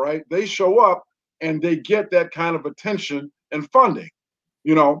up, all right? They show up and they get that kind of attention and funding,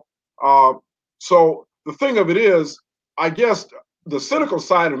 So the thing of it is, I guess the cynical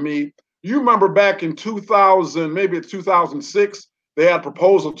side of me, you remember back in 2000, maybe it's 2006, they had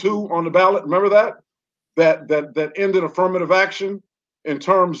Proposal 2 on the ballot. Remember that? That ended affirmative action in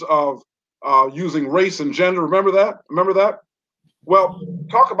terms of using race and gender. Remember that? Well,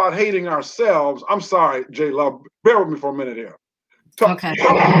 talk about hating ourselves. I'm sorry, J Love, bear with me for a minute here.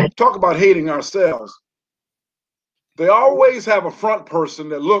 Talk about hating ourselves. They always have a front person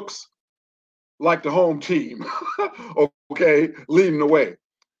that looks like the home team, okay, leading the way.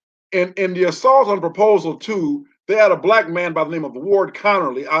 In the assault on Proposal 2, they had a black man by the name of Ward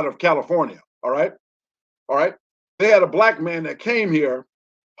Connerly out of California, all right? All right. They had a black man that came here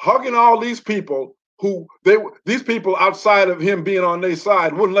hugging all these people these people outside of him being on their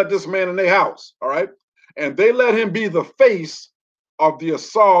side wouldn't let this man in their house. All right. And they let him be the face of the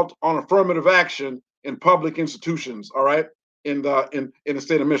assault on affirmative action in public institutions. All right. In the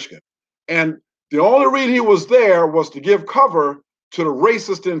state of Michigan. And the only reason he was there was to give cover to the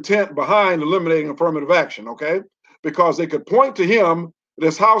racist intent behind eliminating affirmative action. OK, because they could point to him,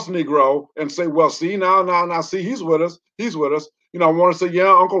 this house Negro, and say, well, see, now, see, he's with us. I want to say,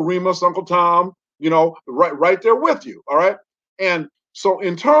 yeah, Uncle Remus, Uncle Tom, right there with you. All right. And so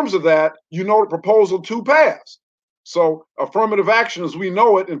in terms of that, the Proposal 2 passed. So affirmative action as we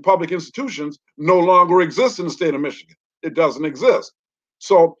know it in public institutions no longer exists in the state of Michigan. It doesn't exist.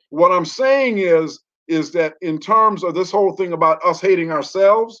 So what I'm saying is that in terms of this whole thing about us hating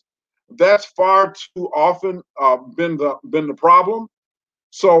ourselves, that's far too often been the problem.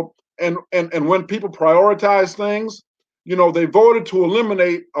 So, and when people prioritize things, they voted to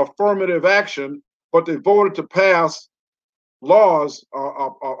eliminate affirmative action, but they voted to pass laws,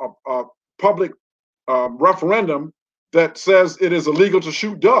 a public referendum that says it is illegal to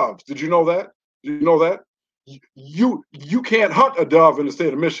shoot doves. Did you know that? You can't hunt a dove in the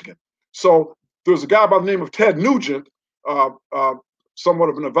state of Michigan. So there's a guy by the name of Ted Nugent, somewhat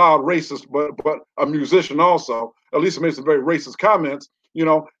of an avowed racist, but a musician also. At least he made some very racist comments.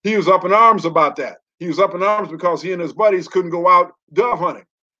 He was up in arms about that. He was up in arms because he and his buddies couldn't go out dove hunting,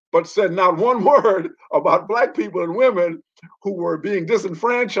 but said not one word about black people and women who were being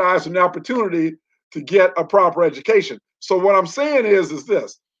disenfranchised from the opportunity to get a proper education. So what I'm saying is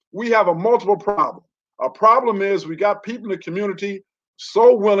this: we have a multiple problem. A problem is we got people in the community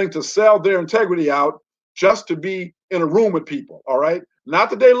so willing to sell their integrity out just to be in a room with people, all right?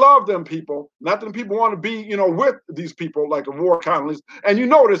 Not that they love them people, not that people want to be, with these people like the Ward Connerlys. And you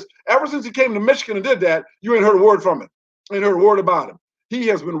notice, ever since he came to Michigan and did that, you ain't heard a word from him. Ain't heard a word about him. He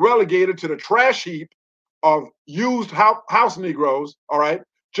has been relegated to the trash heap of used house Negroes, all right,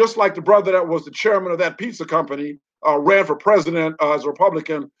 just like the brother that was the chairman of that pizza company ran for president as a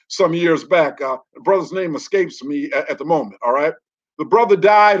Republican some years back. The brother's name escapes me at the moment, all right? The brother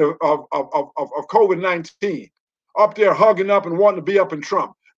died of COVID-19, up there hugging up and wanting to be up in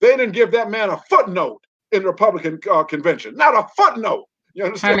Trump. They didn't give that man a footnote in the Republican convention, not a footnote. You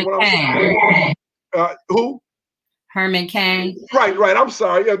understand what I'm saying? Who? Herman Cain. Right. I'm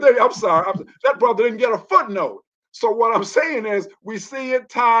sorry. Yeah, I'm sorry. That brother didn't get a footnote. So what I'm saying is we see it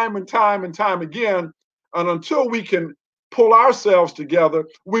time and time and time again. And until we can pull ourselves together,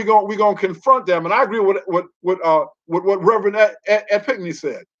 we're gonna confront them. And I agree with what Reverend Ed Pinckney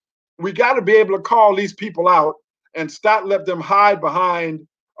said. We got to be able to call these people out and stop let them hide behind,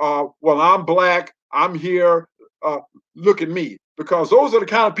 well, I'm black, I'm here, look at me. Because those are the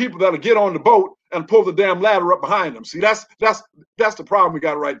kind of people that'll get on the boat and pull the damn ladder up behind them. See, that's the problem we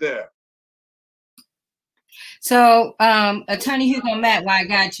got right there. So, Attorney Hugo Mack, why I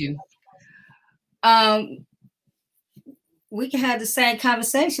got you? We can have the same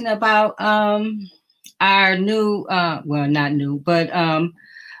conversation about our new, well, not new, but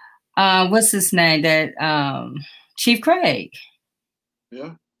what's his name? That Chief Craig.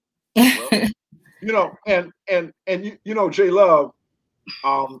 Yeah. Well, you know, and you know, J Love,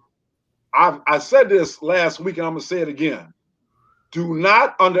 I said this last week and I'm gonna say it again. Do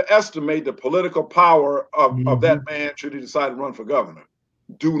not underestimate the political power of that man should he decide to run for governor.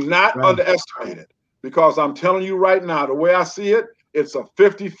 Do not underestimate it, because I'm telling you right now, the way I see it, it's a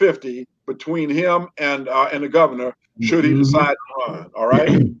 50-50 between him and the governor should he decide to run. All right.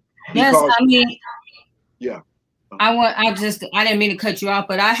 Yes, because, I mean, yeah. I didn't mean to cut you off,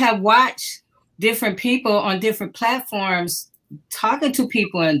 but I have watched different people on different platforms talking to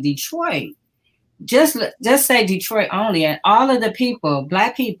people in Detroit. Just say Detroit only, and all of the people,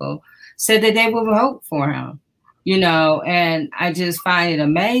 Black people, said that they would vote for him. You know, and I just find it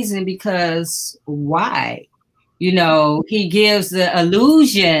amazing because why? You know, he gives the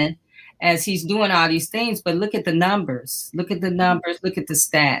illusion as he's doing all these things, but look at the numbers. Look at the numbers. Look at the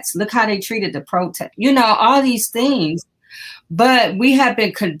stats. Look how they treated the protest. You know, all these things. But we have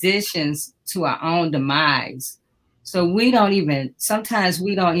been conditioned to our own demise. So sometimes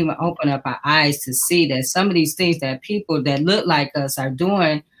we don't even open up our eyes to see that some of these things that people that look like us are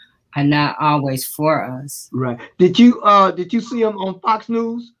doing are not always for us. Right. Did you see him on Fox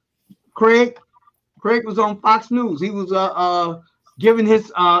News? Craig was on Fox News. He was giving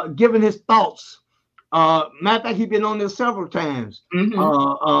his thoughts. Matter of fact, he's been on there several times. And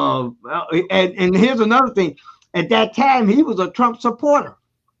here's another thing. At that time, he was a Trump supporter.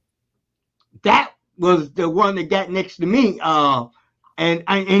 That was the one that got next to me. And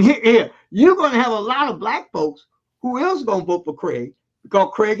here, you're going to have a lot of Black folks who is going to vote for Craig because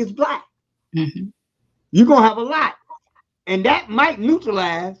Craig is Black. You're going to have a lot. And that might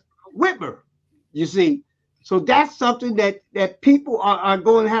neutralize Whitmer, you see. So that's something that people are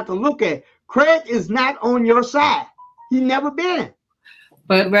going to have to look at. Craig is not on your side. He's never been.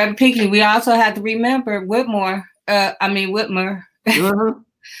 But Reverend Pinckney, we also have to remember Whitmer.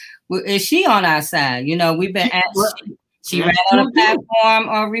 Is she on our side? You know, we've been asked. She ran on a platform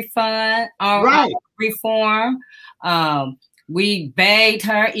on reform. We begged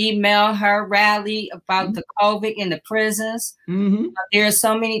her, emailed her, rally about the COVID in the prisons. There are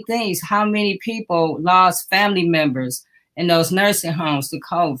so many things. How many people lost family members in those nursing homes to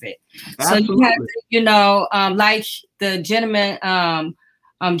COVID? Absolutely. So you have to, you know, like the gentleman,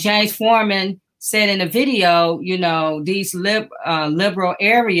 James Foreman said in a video, you know, these liberal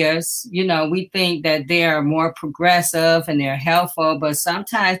areas, you know, we think that they're more progressive and they're helpful, but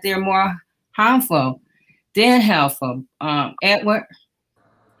sometimes they're more harmful than helpful. Edward?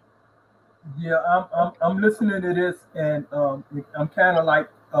 Yeah, I'm listening to this, and I'm kind of like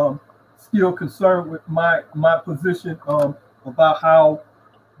still concerned with my position about how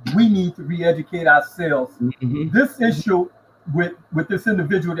we need to re-educate ourselves. This issue with this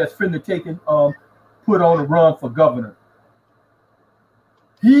individual that's finna taken put on a run for governor.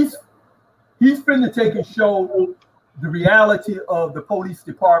 He's finna take and show the reality of the police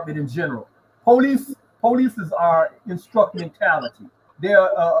department in general. Polices are instrumentality. They're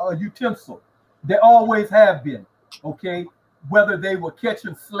a utensil. They always have been. Okay, whether they were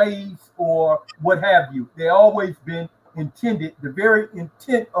catching slaves or what have you, they always been intended. The very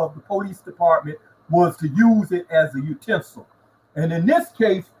intent of the police department was to use it as a utensil. And in this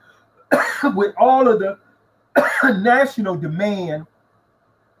case, with all of the national demand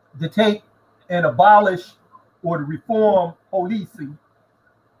to take and abolish or to reform policing,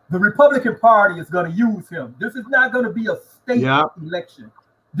 the Republican Party is going to use him. This is not going to be a state election.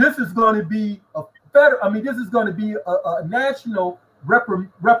 this is going to be a federal. I mean, this is going to be a national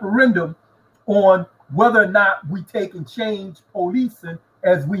referendum on whether or not we take and change policing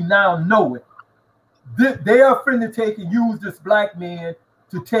as we now know it. They are finna take and use this black man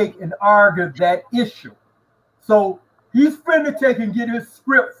to take and argue that issue. So he's finna take and get his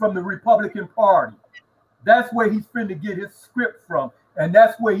script from the Republican Party. That's where he's finna get his script from. And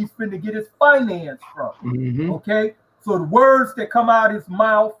that's where he's finna get his finance from. Mm-hmm. Okay? So the words that come out of his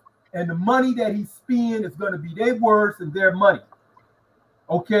mouth and the money that he spends is going to be their words and their money.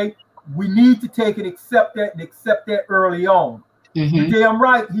 Okay? We need to take and accept that early on. Mm-hmm. You're damn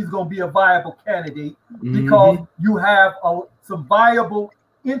right he's going to be a viable candidate because you have some viable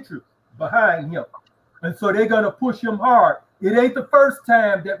interest behind him. And so they're going to push him hard. It ain't the first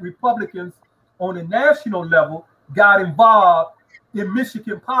time that Republicans on a national level got involved in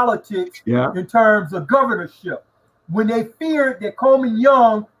Michigan politics in terms of governorship. When they feared that Coleman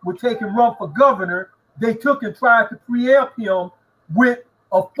Young would take and run for governor, they took and tried to preempt him with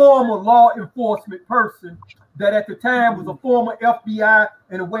a former law enforcement person that at the time was a former FBI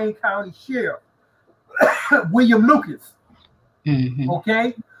and a Wayne County sheriff, William Lucas. Mm-hmm.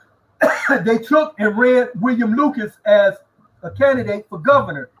 Okay? They took and ran William Lucas as a candidate for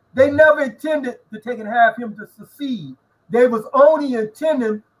governor. They never intended to take and have him to succeed. They was only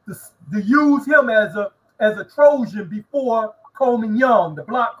intending to use him as a Trojan before Coleman Young, the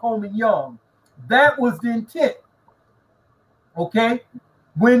block Coleman Young. That was the intent. Okay?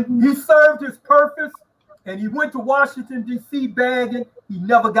 When he served his purpose and he went to Washington, D.C. bagging, he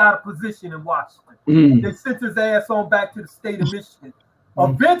never got a position in Washington. They sent his ass on back to the state of Michigan.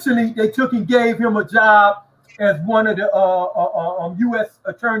 Eventually, they took and gave him a job as one of the U.S.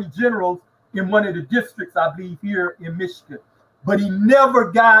 Attorney Generals in one of the districts, I believe, here in Michigan. But he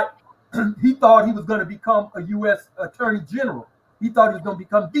never got, he thought he was going to become a U.S. Attorney General. He thought he was going to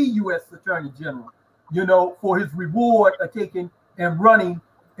become the U.S. Attorney General, you know, for his reward of taking and running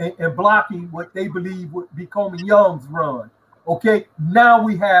and blocking what they believe would be Coleman Young's run. Okay, now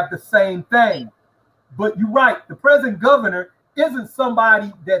we have the same thing. But you're right, the present governor isn't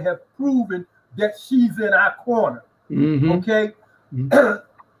somebody that have proven that she's in our corner. Okay?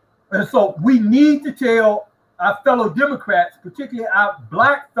 And so we need to tell our fellow Democrats, particularly our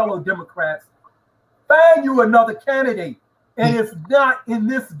black fellow Democrats, find you another candidate. And it's not in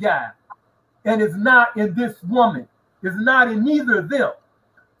this guy. And it's not in this woman. It's not in neither of them.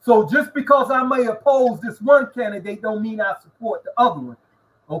 So just because I may oppose this one candidate don't mean I support the other one.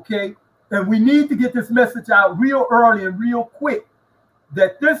 Okay? And we need to get this message out real early and real quick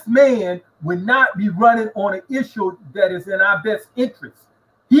that this man would not be running on an issue that is in our best interest.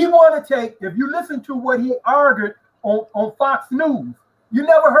 He want to take, if you listen to what he argued on Fox News, you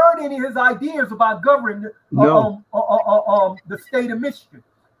never heard any of his ideas about governing the state of Michigan.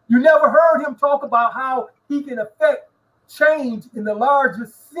 You never heard him talk about how he can affect change in the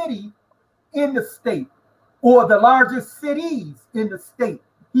largest city in the state or the largest cities in the state.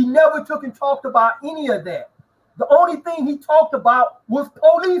 He never took and talked about any of that. The only thing he talked about was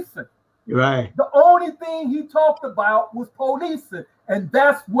policing. Right. The only thing he talked about was policing. And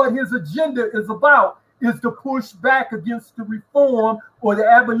that's what his agenda is about, is to push back against the reform or the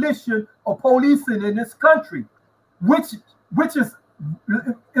abolition of policing in this country, which is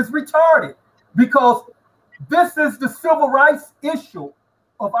retarded, because this is the civil rights issue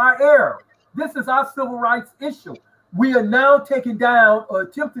of our era. This is our civil rights issue. We are now taking down or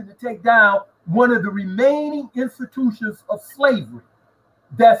attempting to take down one of the remaining institutions of slavery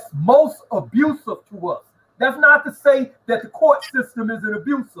that's most abusive to us. That's not to say that the court system isn't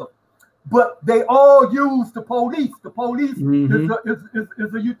abusive, but they all use the police. The police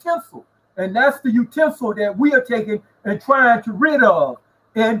is a utensil, and that's the utensil that we are taking and trying to rid of.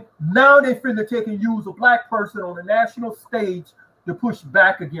 And now they finna take and use a black person on a national stage to push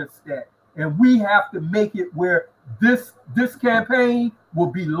back against that. And we have to make it where this campaign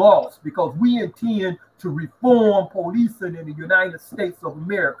will be lost, because we intend to reform policing in the United States of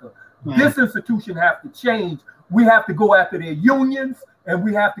America. This institution has to change. We have to go after their unions, and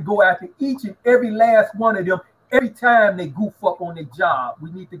we have to go after each and every last one of them every time they goof up on their job.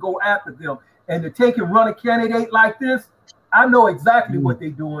 We need to go after them. And to take and run a candidate like this, I know exactly what they're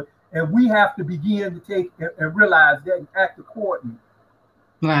doing, and we have to begin to take and realize that and act accordingly.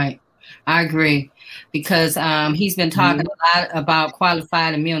 Right. I agree, because he's been talking a lot about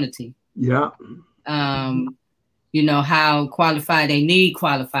qualified immunity. Yeah. You know, how qualified, they need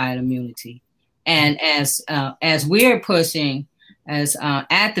qualified immunity. And as we're pushing as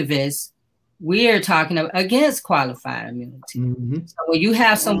activists, we're talking against qualified immunity. So when you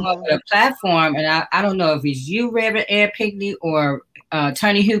have someone with a platform, and I don't know if it's you, Reverend Ed Pinkney, or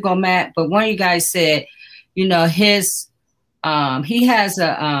Attorney Hugo Mack, but one of you guys said, you know, his he has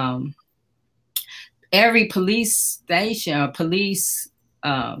a every police station or police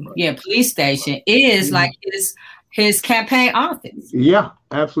station is like his campaign office. Yeah,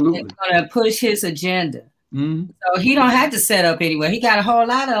 absolutely. It's gonna push his agenda. Mm-hmm. So he don't have to set up anywhere. He got a whole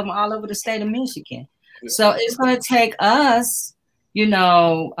lot of them all over the state of Michigan. So it's going to take us, you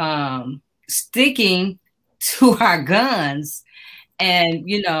know, sticking to our guns and,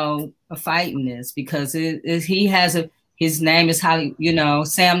 you know, fighting this, because he has his name is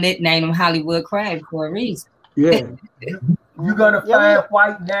Sam nicknamed him Hollywood Craig for a reason. Yeah. You're going to find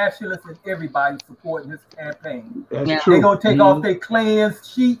white nationalists and everybody supporting this campaign. That's true. They're going to take off their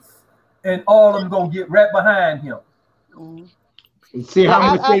Klan's sheets, and all of them going to get right behind him. And see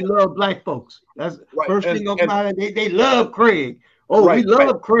how much they love black folks. That's first thing on mind. They love Craig. Oh, we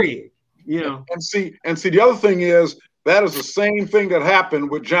love Craig. You know. And see, the other thing is that is the same thing that happened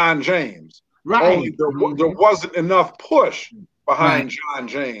with John James. Right. Only there wasn't enough push behind John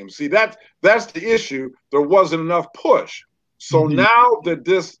James. See, that's the issue. There wasn't enough push. So now that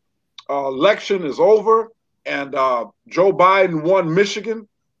this election is over and Joe Biden won Michigan,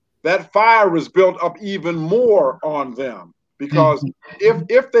 that fire is built up even more on them. Because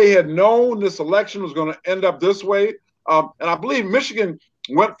if they had known this election was going to end up this way, and I believe Michigan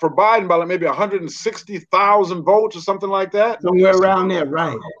went for Biden by like maybe 160,000 votes or something like that. Somewhere around there,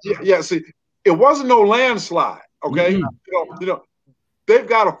 right? Yeah. See, it wasn't no landslide. Okay, you know, they've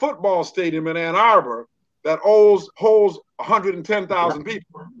got a football stadium in Ann Arbor that holds 110,000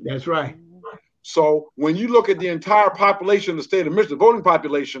 people. That's right. So when you look at the entire population of the state of Michigan, the voting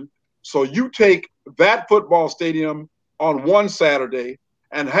population, so you take that football stadium on one Saturday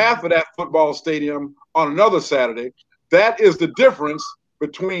and half of that football stadium on another Saturday, that is the difference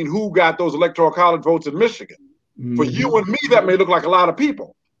between who got those electoral college votes in Michigan. For you and me, that may look like a lot of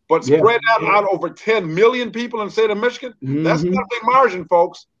people, but spread that out over 10 million people in the state of Michigan, that's not a big margin,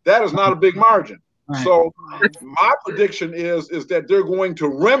 folks. That is not a big margin. Right. So my prediction is that they're going to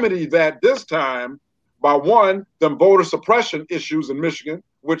remedy that this time by one, them voter suppression issues in Michigan,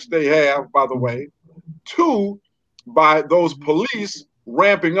 which they have, by the way. Two, by those police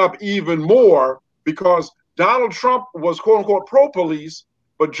ramping up even more, because Donald Trump was quote unquote pro-police,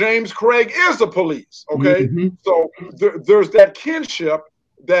 but James Craig is the police. Okay, so there's that kinship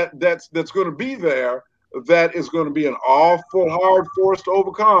that's going to be there. That is going to be an awful hard force to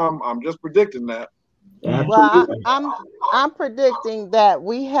overcome. I'm just predicting that. Well, I'm predicting that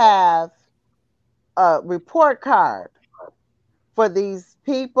we have a report card for these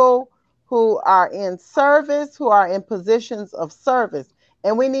people who are in service, who are in positions of service.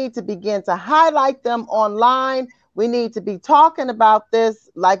 And we need to begin to highlight them online. We need to be talking about this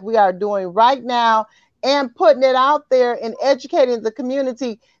like we are doing right now and putting it out there and educating the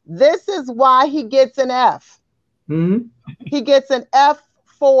community. This is why he gets an F. He gets an F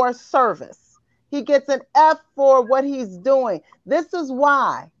for service. He gets an F for what he's doing. This is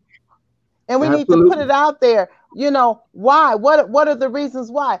why. And we need to put it out there. You know, why? What are the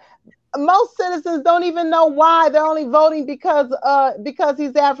reasons why? Most citizens don't even know why. They're only voting because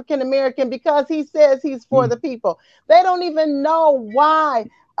he's African American, because he says he's for the people. They don't even know why,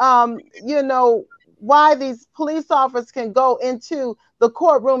 you know, why these police officers can go into the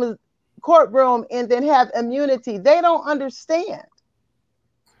courtroom and then have immunity. They don't understand.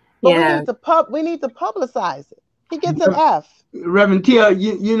 But we need to publicize it. He gets an F. Reverend Tia,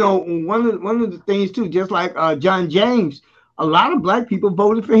 you know, one of the things too, just like John James, a lot of black people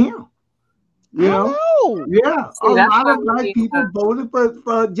voted for him. You know? Yeah, a lot of black people voted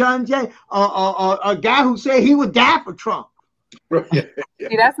for John James, a guy who said he would die for Trump.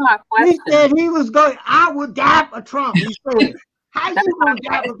 See, that's my question. He said he was going. I would die for Trump. He said, "How you gonna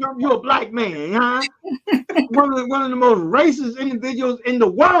die for Trump? You're a black man, huh? one of the most racist individuals in the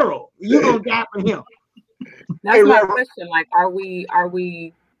world. You gonna die for him?" That's my question. Like, are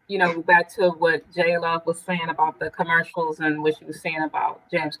we? You know, back to what J Love was saying about the commercials and what she was saying about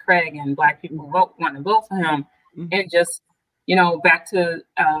James Craig and black people want to vote for him, and just, you know, back to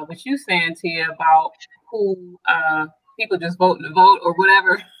what you saying, Tia, about who people just voting to vote or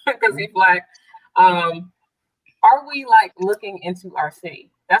whatever because he's black. Are we like looking into our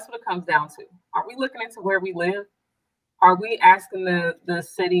city? That's what it comes down to. Are we looking into where we live? Are we asking the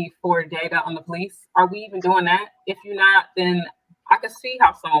city for data on the police? Are we even doing that? If you're not, then I can see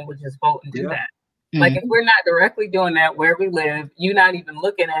how someone would just vote and do that. Like, if we're not directly doing that where we live, you're not even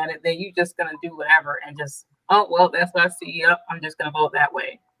looking at it, then you're just going to do whatever and just, oh, well, that's what I see. Yep, I'm just going to vote that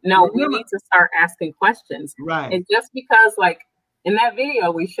way. No, we need to start asking questions. Right. And just because, like, in that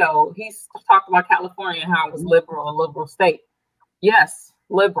video we showed, he's talked about California, how it was a liberal state. yes,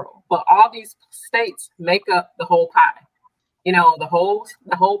 liberal, but all these states make up the whole pie. You know, the whole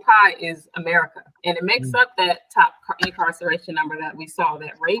pie is America, and it makes up that top incarceration number that we saw,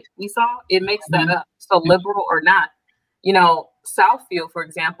 that rate we saw. It makes that up. So liberal or not, you know, Southfield, for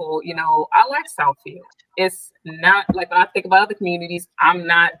example, you know, I like Southfield. It's not like, when I think about other communities, I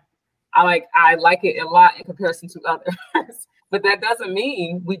like it a lot in comparison to others. But that doesn't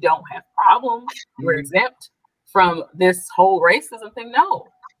mean we don't have problems. We're exempt from this whole racism thing. No,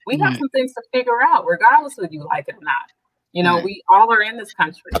 we have some things to figure out, regardless of you like it or not. You know, we all are in this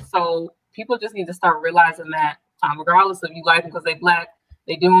country. So people just need to start realizing that regardless of you like them because they're Black,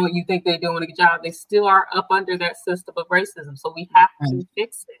 they doing what you think they're doing a good job, they still are up under that system of racism. So we have to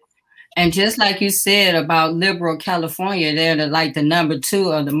fix it. And just like you said about liberal California, they're the number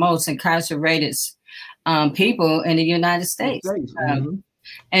 2 of the most incarcerated people in the United States.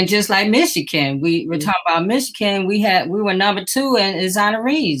 And just like Michigan, we were talking about Michigan, we were number 2 in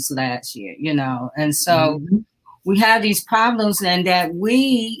exonerees last year, you know, and so we have these problems, and that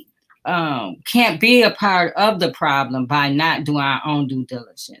we can't be a part of the problem by not doing our own due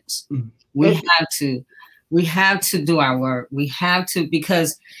diligence. We have to do our work. We have to,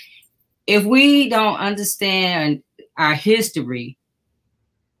 because if we don't understand our history,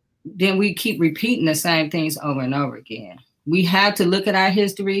 then we keep repeating the same things over and over again. We have to look at our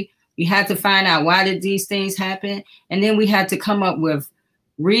history. We have to find out why did these things happen, and then we have to come up with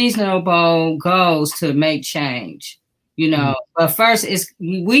reasonable goals to make change, you know. But first,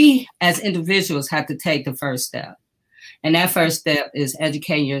 we as individuals have to take the first step, and that first step is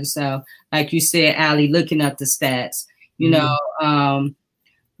educating yourself, like you said, Ali, looking up the stats, you know,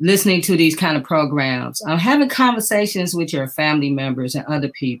 listening to these kind of programs, having conversations with your family members and other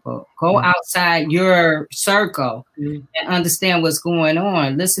people. Go outside your circle and understand what's going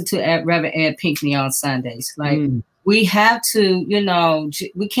on. Listen to Reverend Ed Pinckney on Sundays. Like, we have to, you know,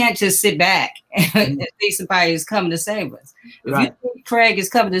 we can't just sit back and think somebody is coming to save us. If you think Craig is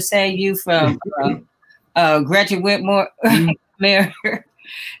coming to save you from Gretchen Whitmer, Mayor,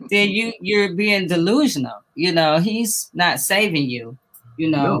 then you're being delusional. You know, he's not saving you. You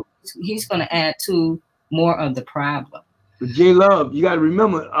know, he's going to add to more of the problem. But J Love, you got to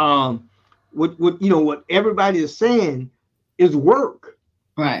remember, what everybody is saying is work.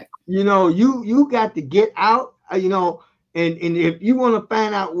 Right. You know, you got to get out. You know, and if you want to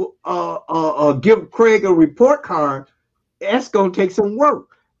find out, give Craig a report card, that's going to take some work.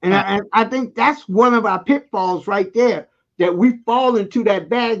 And I think that's one of our pitfalls right there, that we fall into that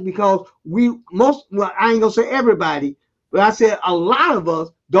bag because I ain't going to say everybody, but I said a lot of us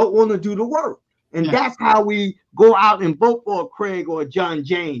don't want to do the work. And that's how we go out and vote for a Craig or a John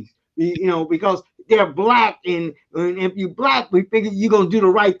James, you know, because they're Black. And if you're Black, we figure you're going to do the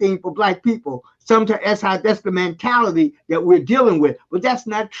right thing for Black people. Sometimes that's the mentality that we're dealing with, but that's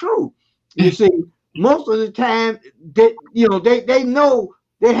not true. You see, most of the time, they know,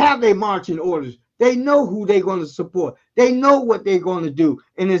 they have their marching orders. They know who they're going to support. They know what they're going to do,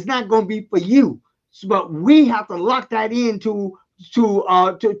 and it's not going to be for you. But we have to lock that into to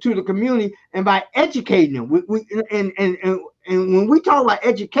the community, and by educating them, and when we talk about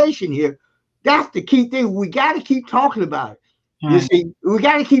education here, that's the key thing. We got to keep talking about it. You see, we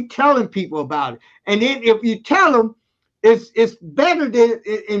got to keep telling people about it. And then if you tell them, it's better than,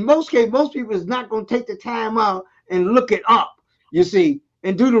 in most cases, most people is not going to take the time out and look it up, you see,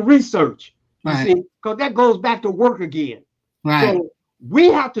 and do the research, you see, because that goes back to work again. So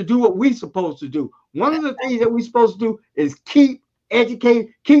we have to do what we're supposed to do. One of the things that we're supposed to do is keep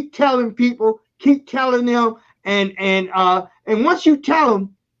educating, keep telling people, keep telling them, and once you tell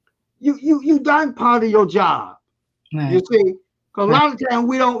them, you done part of your job. You see. Because a lot of times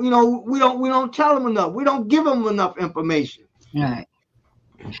we don't tell them enough. We don't give them enough information. Right.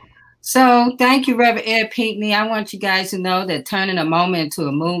 So thank you, Reverend Ed Pinckney. I want you guys to know that Turning a Moment into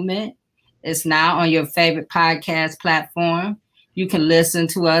a Movement is now on your favorite podcast platform. You can listen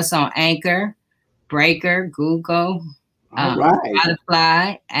to us on Anchor, Breaker, Google,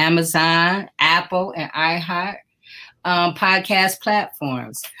 Spotify, Amazon, Apple, and iHeart podcast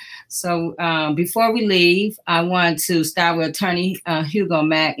platforms. So before we leave, I want to start with Attorney Hugo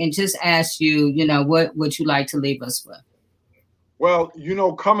Mack and just ask you, you know, what would you like to leave us with? Well, you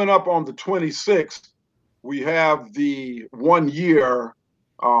know, coming up on the 26th, we have the 1 year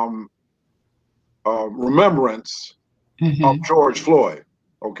remembrance of George Floyd.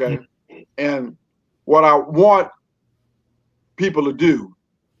 Okay. And what I want people to do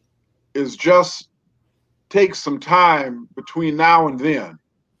is just take some time between now and then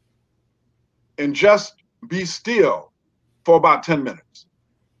and just be still for about 10 minutes.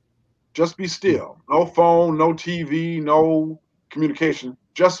 Just be still. No phone, no TV, no communication,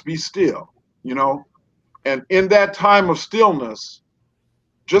 just be still, you know? And in that time of stillness,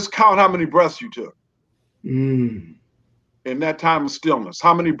 just count how many breaths you took. Mm. In that time of stillness,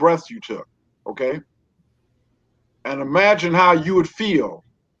 how many breaths you took, okay? And imagine how you would feel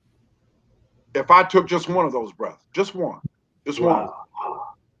if I took just one of those breaths, just one, one,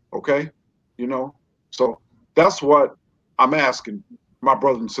 okay? You know, so that's what I'm asking my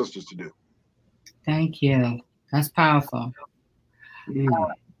brothers and sisters to do. Thank you. That's powerful. Mm.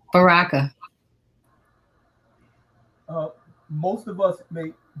 Baraka. Most of us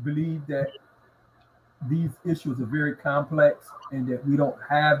may believe that these issues are very complex and that we don't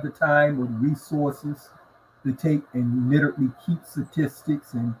have the time or the resources to take and literally keep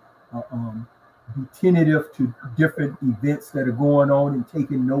statistics and be tentative to different events that are going on and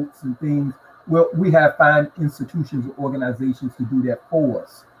taking notes and things. Well, we have fine institutions or organizations to do that for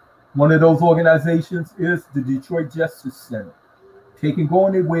us. One of those organizations is the Detroit Justice Center. Go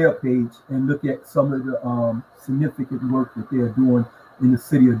on their webpage and look at some of the significant work that they're doing in the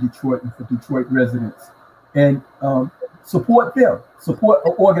city of Detroit and for Detroit residents. And support them, support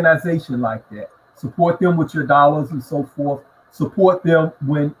an organization like that. Support them with your dollars and so forth. Support them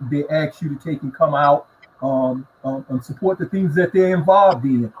when they ask you to take and come out, and support the things that they're involved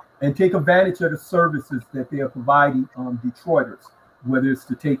in, and take advantage of the services that they are providing Detroiters, whether it's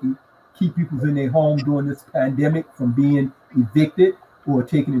to keep people in their home during this pandemic from being evicted, or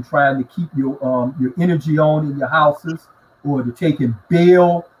taking and trying to keep your energy on in your houses, or to taking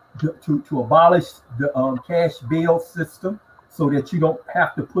bail to abolish the cash bail system so that you don't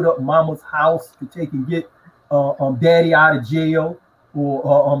have to put up mama's house to take and get daddy out of jail,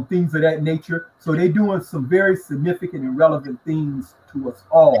 or things of that nature. So they're doing some very significant and relevant things to us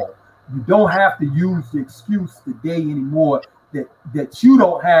all. You don't have to use the excuse today anymore that you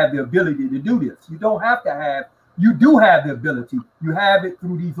don't have the ability to do this. You don't have to have, you do have the ability. You have it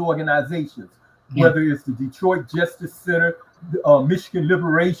through these organizations, whether it's the Detroit Justice Center, the Michigan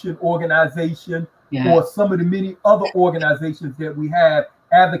Liberation Organization, or some of the many other organizations that we have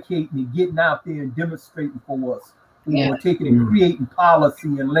advocating and getting out there and demonstrating for us, or taking and creating policy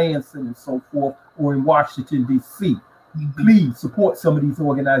in Lansing and so forth, or in Washington, D.C. Please support some of these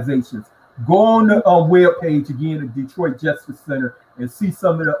organizations. Go on the webpage again of Detroit Justice Center and see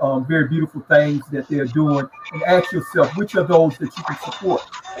some of the very beautiful things that they're doing, and ask yourself which of those that you can support.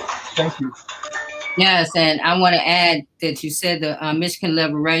 Thank you. Yes, and I want to add that you said the Michigan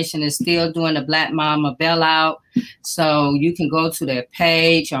Liberation is still doing the Black Mama bailout. So you can go to their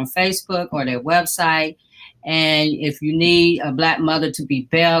page on Facebook or their website. And if you need a Black mother to be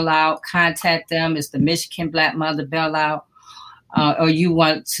bailed out, contact them. It's the Michigan Black Mother Bailout. Or you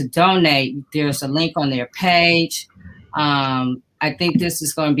want to donate, there's a link on their page. I think this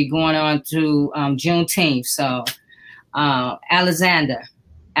is going to be going on through Juneteenth. So Alexandria.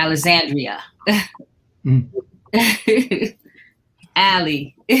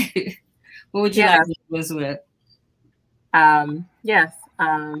 Allie, what would you like to do this with? Yes.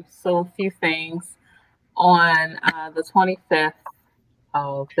 So a few things. On the 25th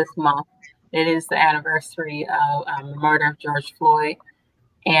of this month, it is the anniversary of the murder of George Floyd,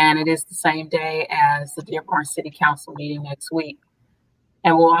 and it is the same day as the Dearborn City Council meeting next week.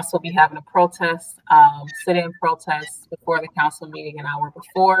 And we'll also be having a protest, sit-in protest before the council meeting an hour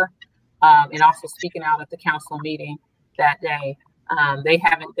before, and also speaking out at the council meeting that day. They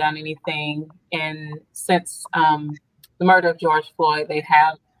haven't done anything since the murder of George Floyd. They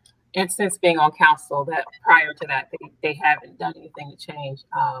have, and since being on council, that prior to that, they haven't done anything to change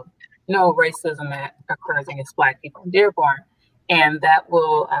no racism that occurs against Black people in Dearborn. And that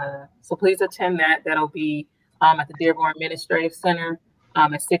will, so please attend that. That'll be at the Dearborn Administrative Center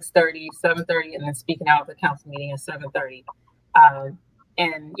at 6:30, 7:30, and then speaking out at the council meeting at 7:30.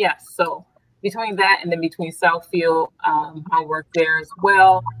 And yes, so between that and then between Southfield, I work there as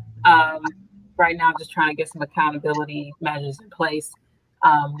well. Right now, I'm just trying to get some accountability measures in place.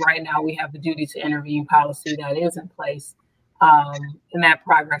 Right now, we have the duty to intervene policy that is in place. And that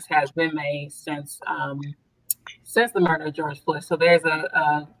progress has been made since the murder of George Floyd. So there's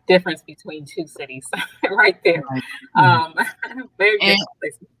a difference between two cities right there. Very different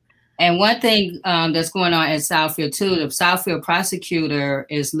places. And one thing that's going on at Southfield too, the Southfield prosecutor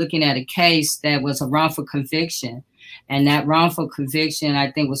is looking at a case that was a wrongful conviction. And that wrongful conviction,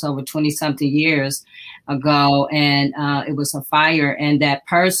 I think, was over 20-something years ago. And it was a fire. And that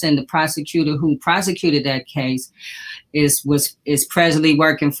person, the prosecutor who prosecuted that case, is presently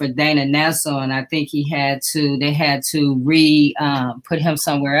working for Dana Nessel. And I think they had to put him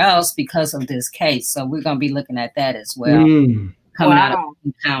somewhere else because of this case. So we're going to be looking at that as well. Coming out of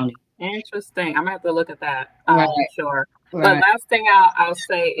the county. Interesting. I'm going to have to look at that. Right. Sure. The last thing I'll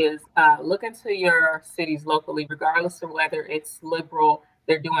say is look into your cities locally, regardless of whether it's liberal,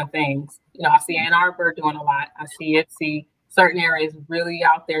 they're doing things. You know, I see Ann Arbor doing a lot. I see certain areas really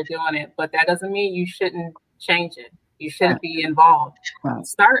out there doing it, but that doesn't mean you shouldn't change it. You shouldn't be involved.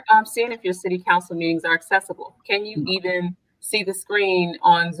 Start seeing if your city council meetings are accessible. Can you even see the screen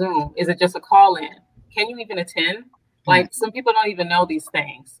on Zoom? Is it just a call in? Can you even attend? Like, some people don't even know these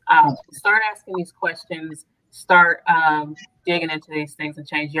things. Start asking these questions. Start digging into these things and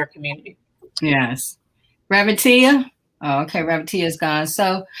change your community. Yes. Reverend Tia? Oh, okay, Reverend Tia's gone.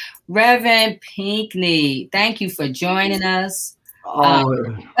 So, Reverend Pinckney, thank you for joining us.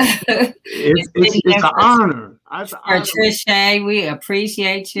 Oh, it's an honor. Patricia, we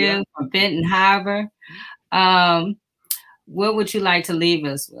appreciate you from Benton Harbor. What would you like to leave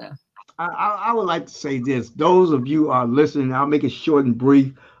us with? I would like to say this. Those of you who are listening, I'll make it short and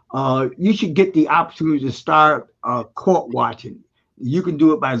brief. You should get the opportunity to start court watching. You can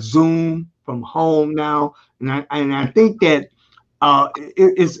do it by Zoom from home now. And I think that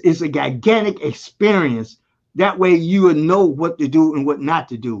it's a gigantic experience. That way you will know what to do and what not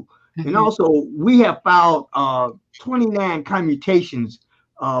to do. Mm-hmm. And also, we have filed 29 commutations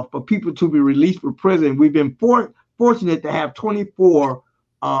for people to be released from prison. We've been fortunate to have 24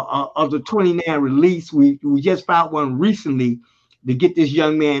 of the 29 released. We just filed one recently to get this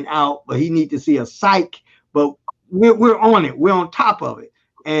young man out, but he needs to see a psych. But we're on it. We're on top of it.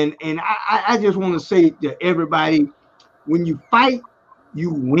 And I just want to say to everybody, when you fight,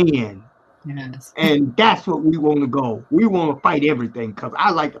 you win. Yes. And that's what we want to go. We want to fight everything, because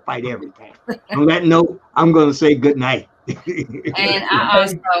I like to fight everything. On that note, I'm going to say good night. And I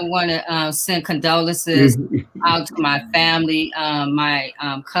also want to send condolences out to my family, my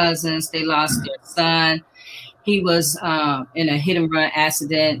cousins. They lost their son. He was in a hit and run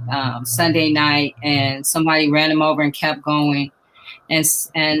accident Sunday night, and somebody ran him over and kept going.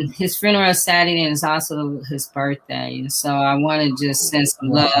 And his funeral is Saturday, and it's also his birthday. And so I want to just send some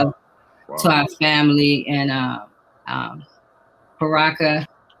love to our family. And Baraka,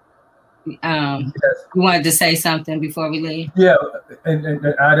 you wanted to say something before we leave? Yeah, and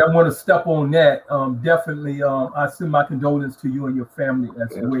I don't want to step on that. Definitely, I send my condolences to you and your family as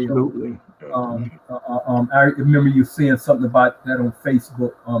well. Absolutely. I remember you saying something about that on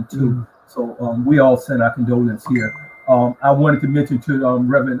Facebook too. So we all send our condolences here. I wanted to mention to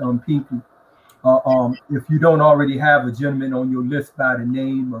Reverend Pinckney, if you don't already have a gentleman on your list by the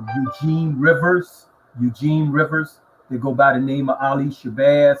name of Eugene Rivers, they go by the name of Ali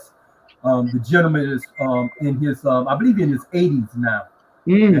Shabazz. The gentleman is in his, I believe in his 80s now.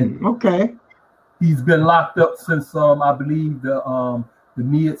 Okay. He's been locked up since I believe the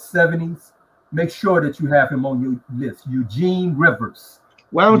mid 70s. Make sure that you have him on your list, Eugene Rivers.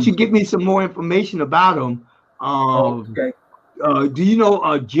 Why don't you give me some more information about him? Okay. Do you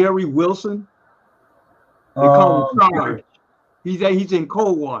know Jerry Wilson? They call him Sarge. He's in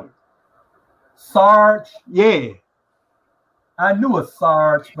Coldwater. Sarge? Yeah. I knew a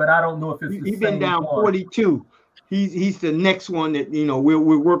Sarge, but I don't know if it's the He's been down 42. He's the next one that, you know, we're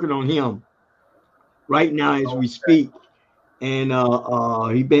working on him right now as we speak. And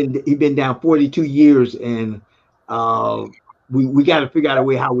he been down 42 years, and we got to figure out a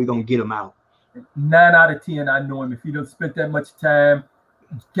way how we're gonna get him out. 9 out of 10, I know him. If you don't spend that much time,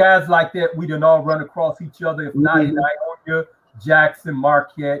 guys like that, we done all run across each other. If not in Ionia, Jackson,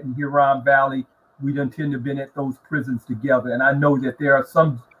 Marquette, and Huron Valley, we done tend to have been at those prisons together. And I know that there are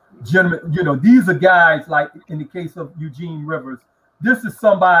some gentlemen, you know, these are guys like in the case of Eugene Rivers. This is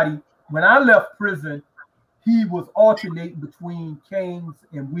somebody, when I left prison, he was alternating between canes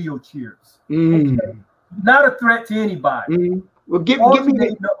and wheelchairs. Okay? Not a threat to anybody. Well, give me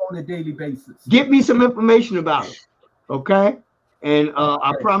on a daily basis. Give me some information about it, okay? And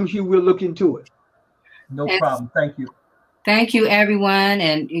I promise you, we'll look into it. No problem. Thank you. Thank you, everyone,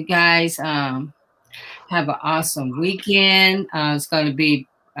 and you guys have an awesome weekend. It's going to be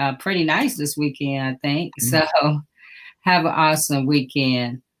pretty nice this weekend, I think. So have an awesome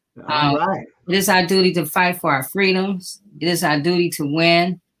weekend. All right. It is our duty to fight for our freedoms. It is our duty to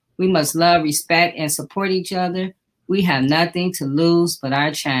win. We must love, respect, and support each other. We have nothing to lose but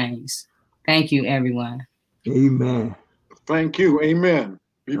our chains. Thank you, everyone. Amen. Thank you. Amen.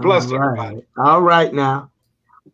 Be blessed, everybody. All right now.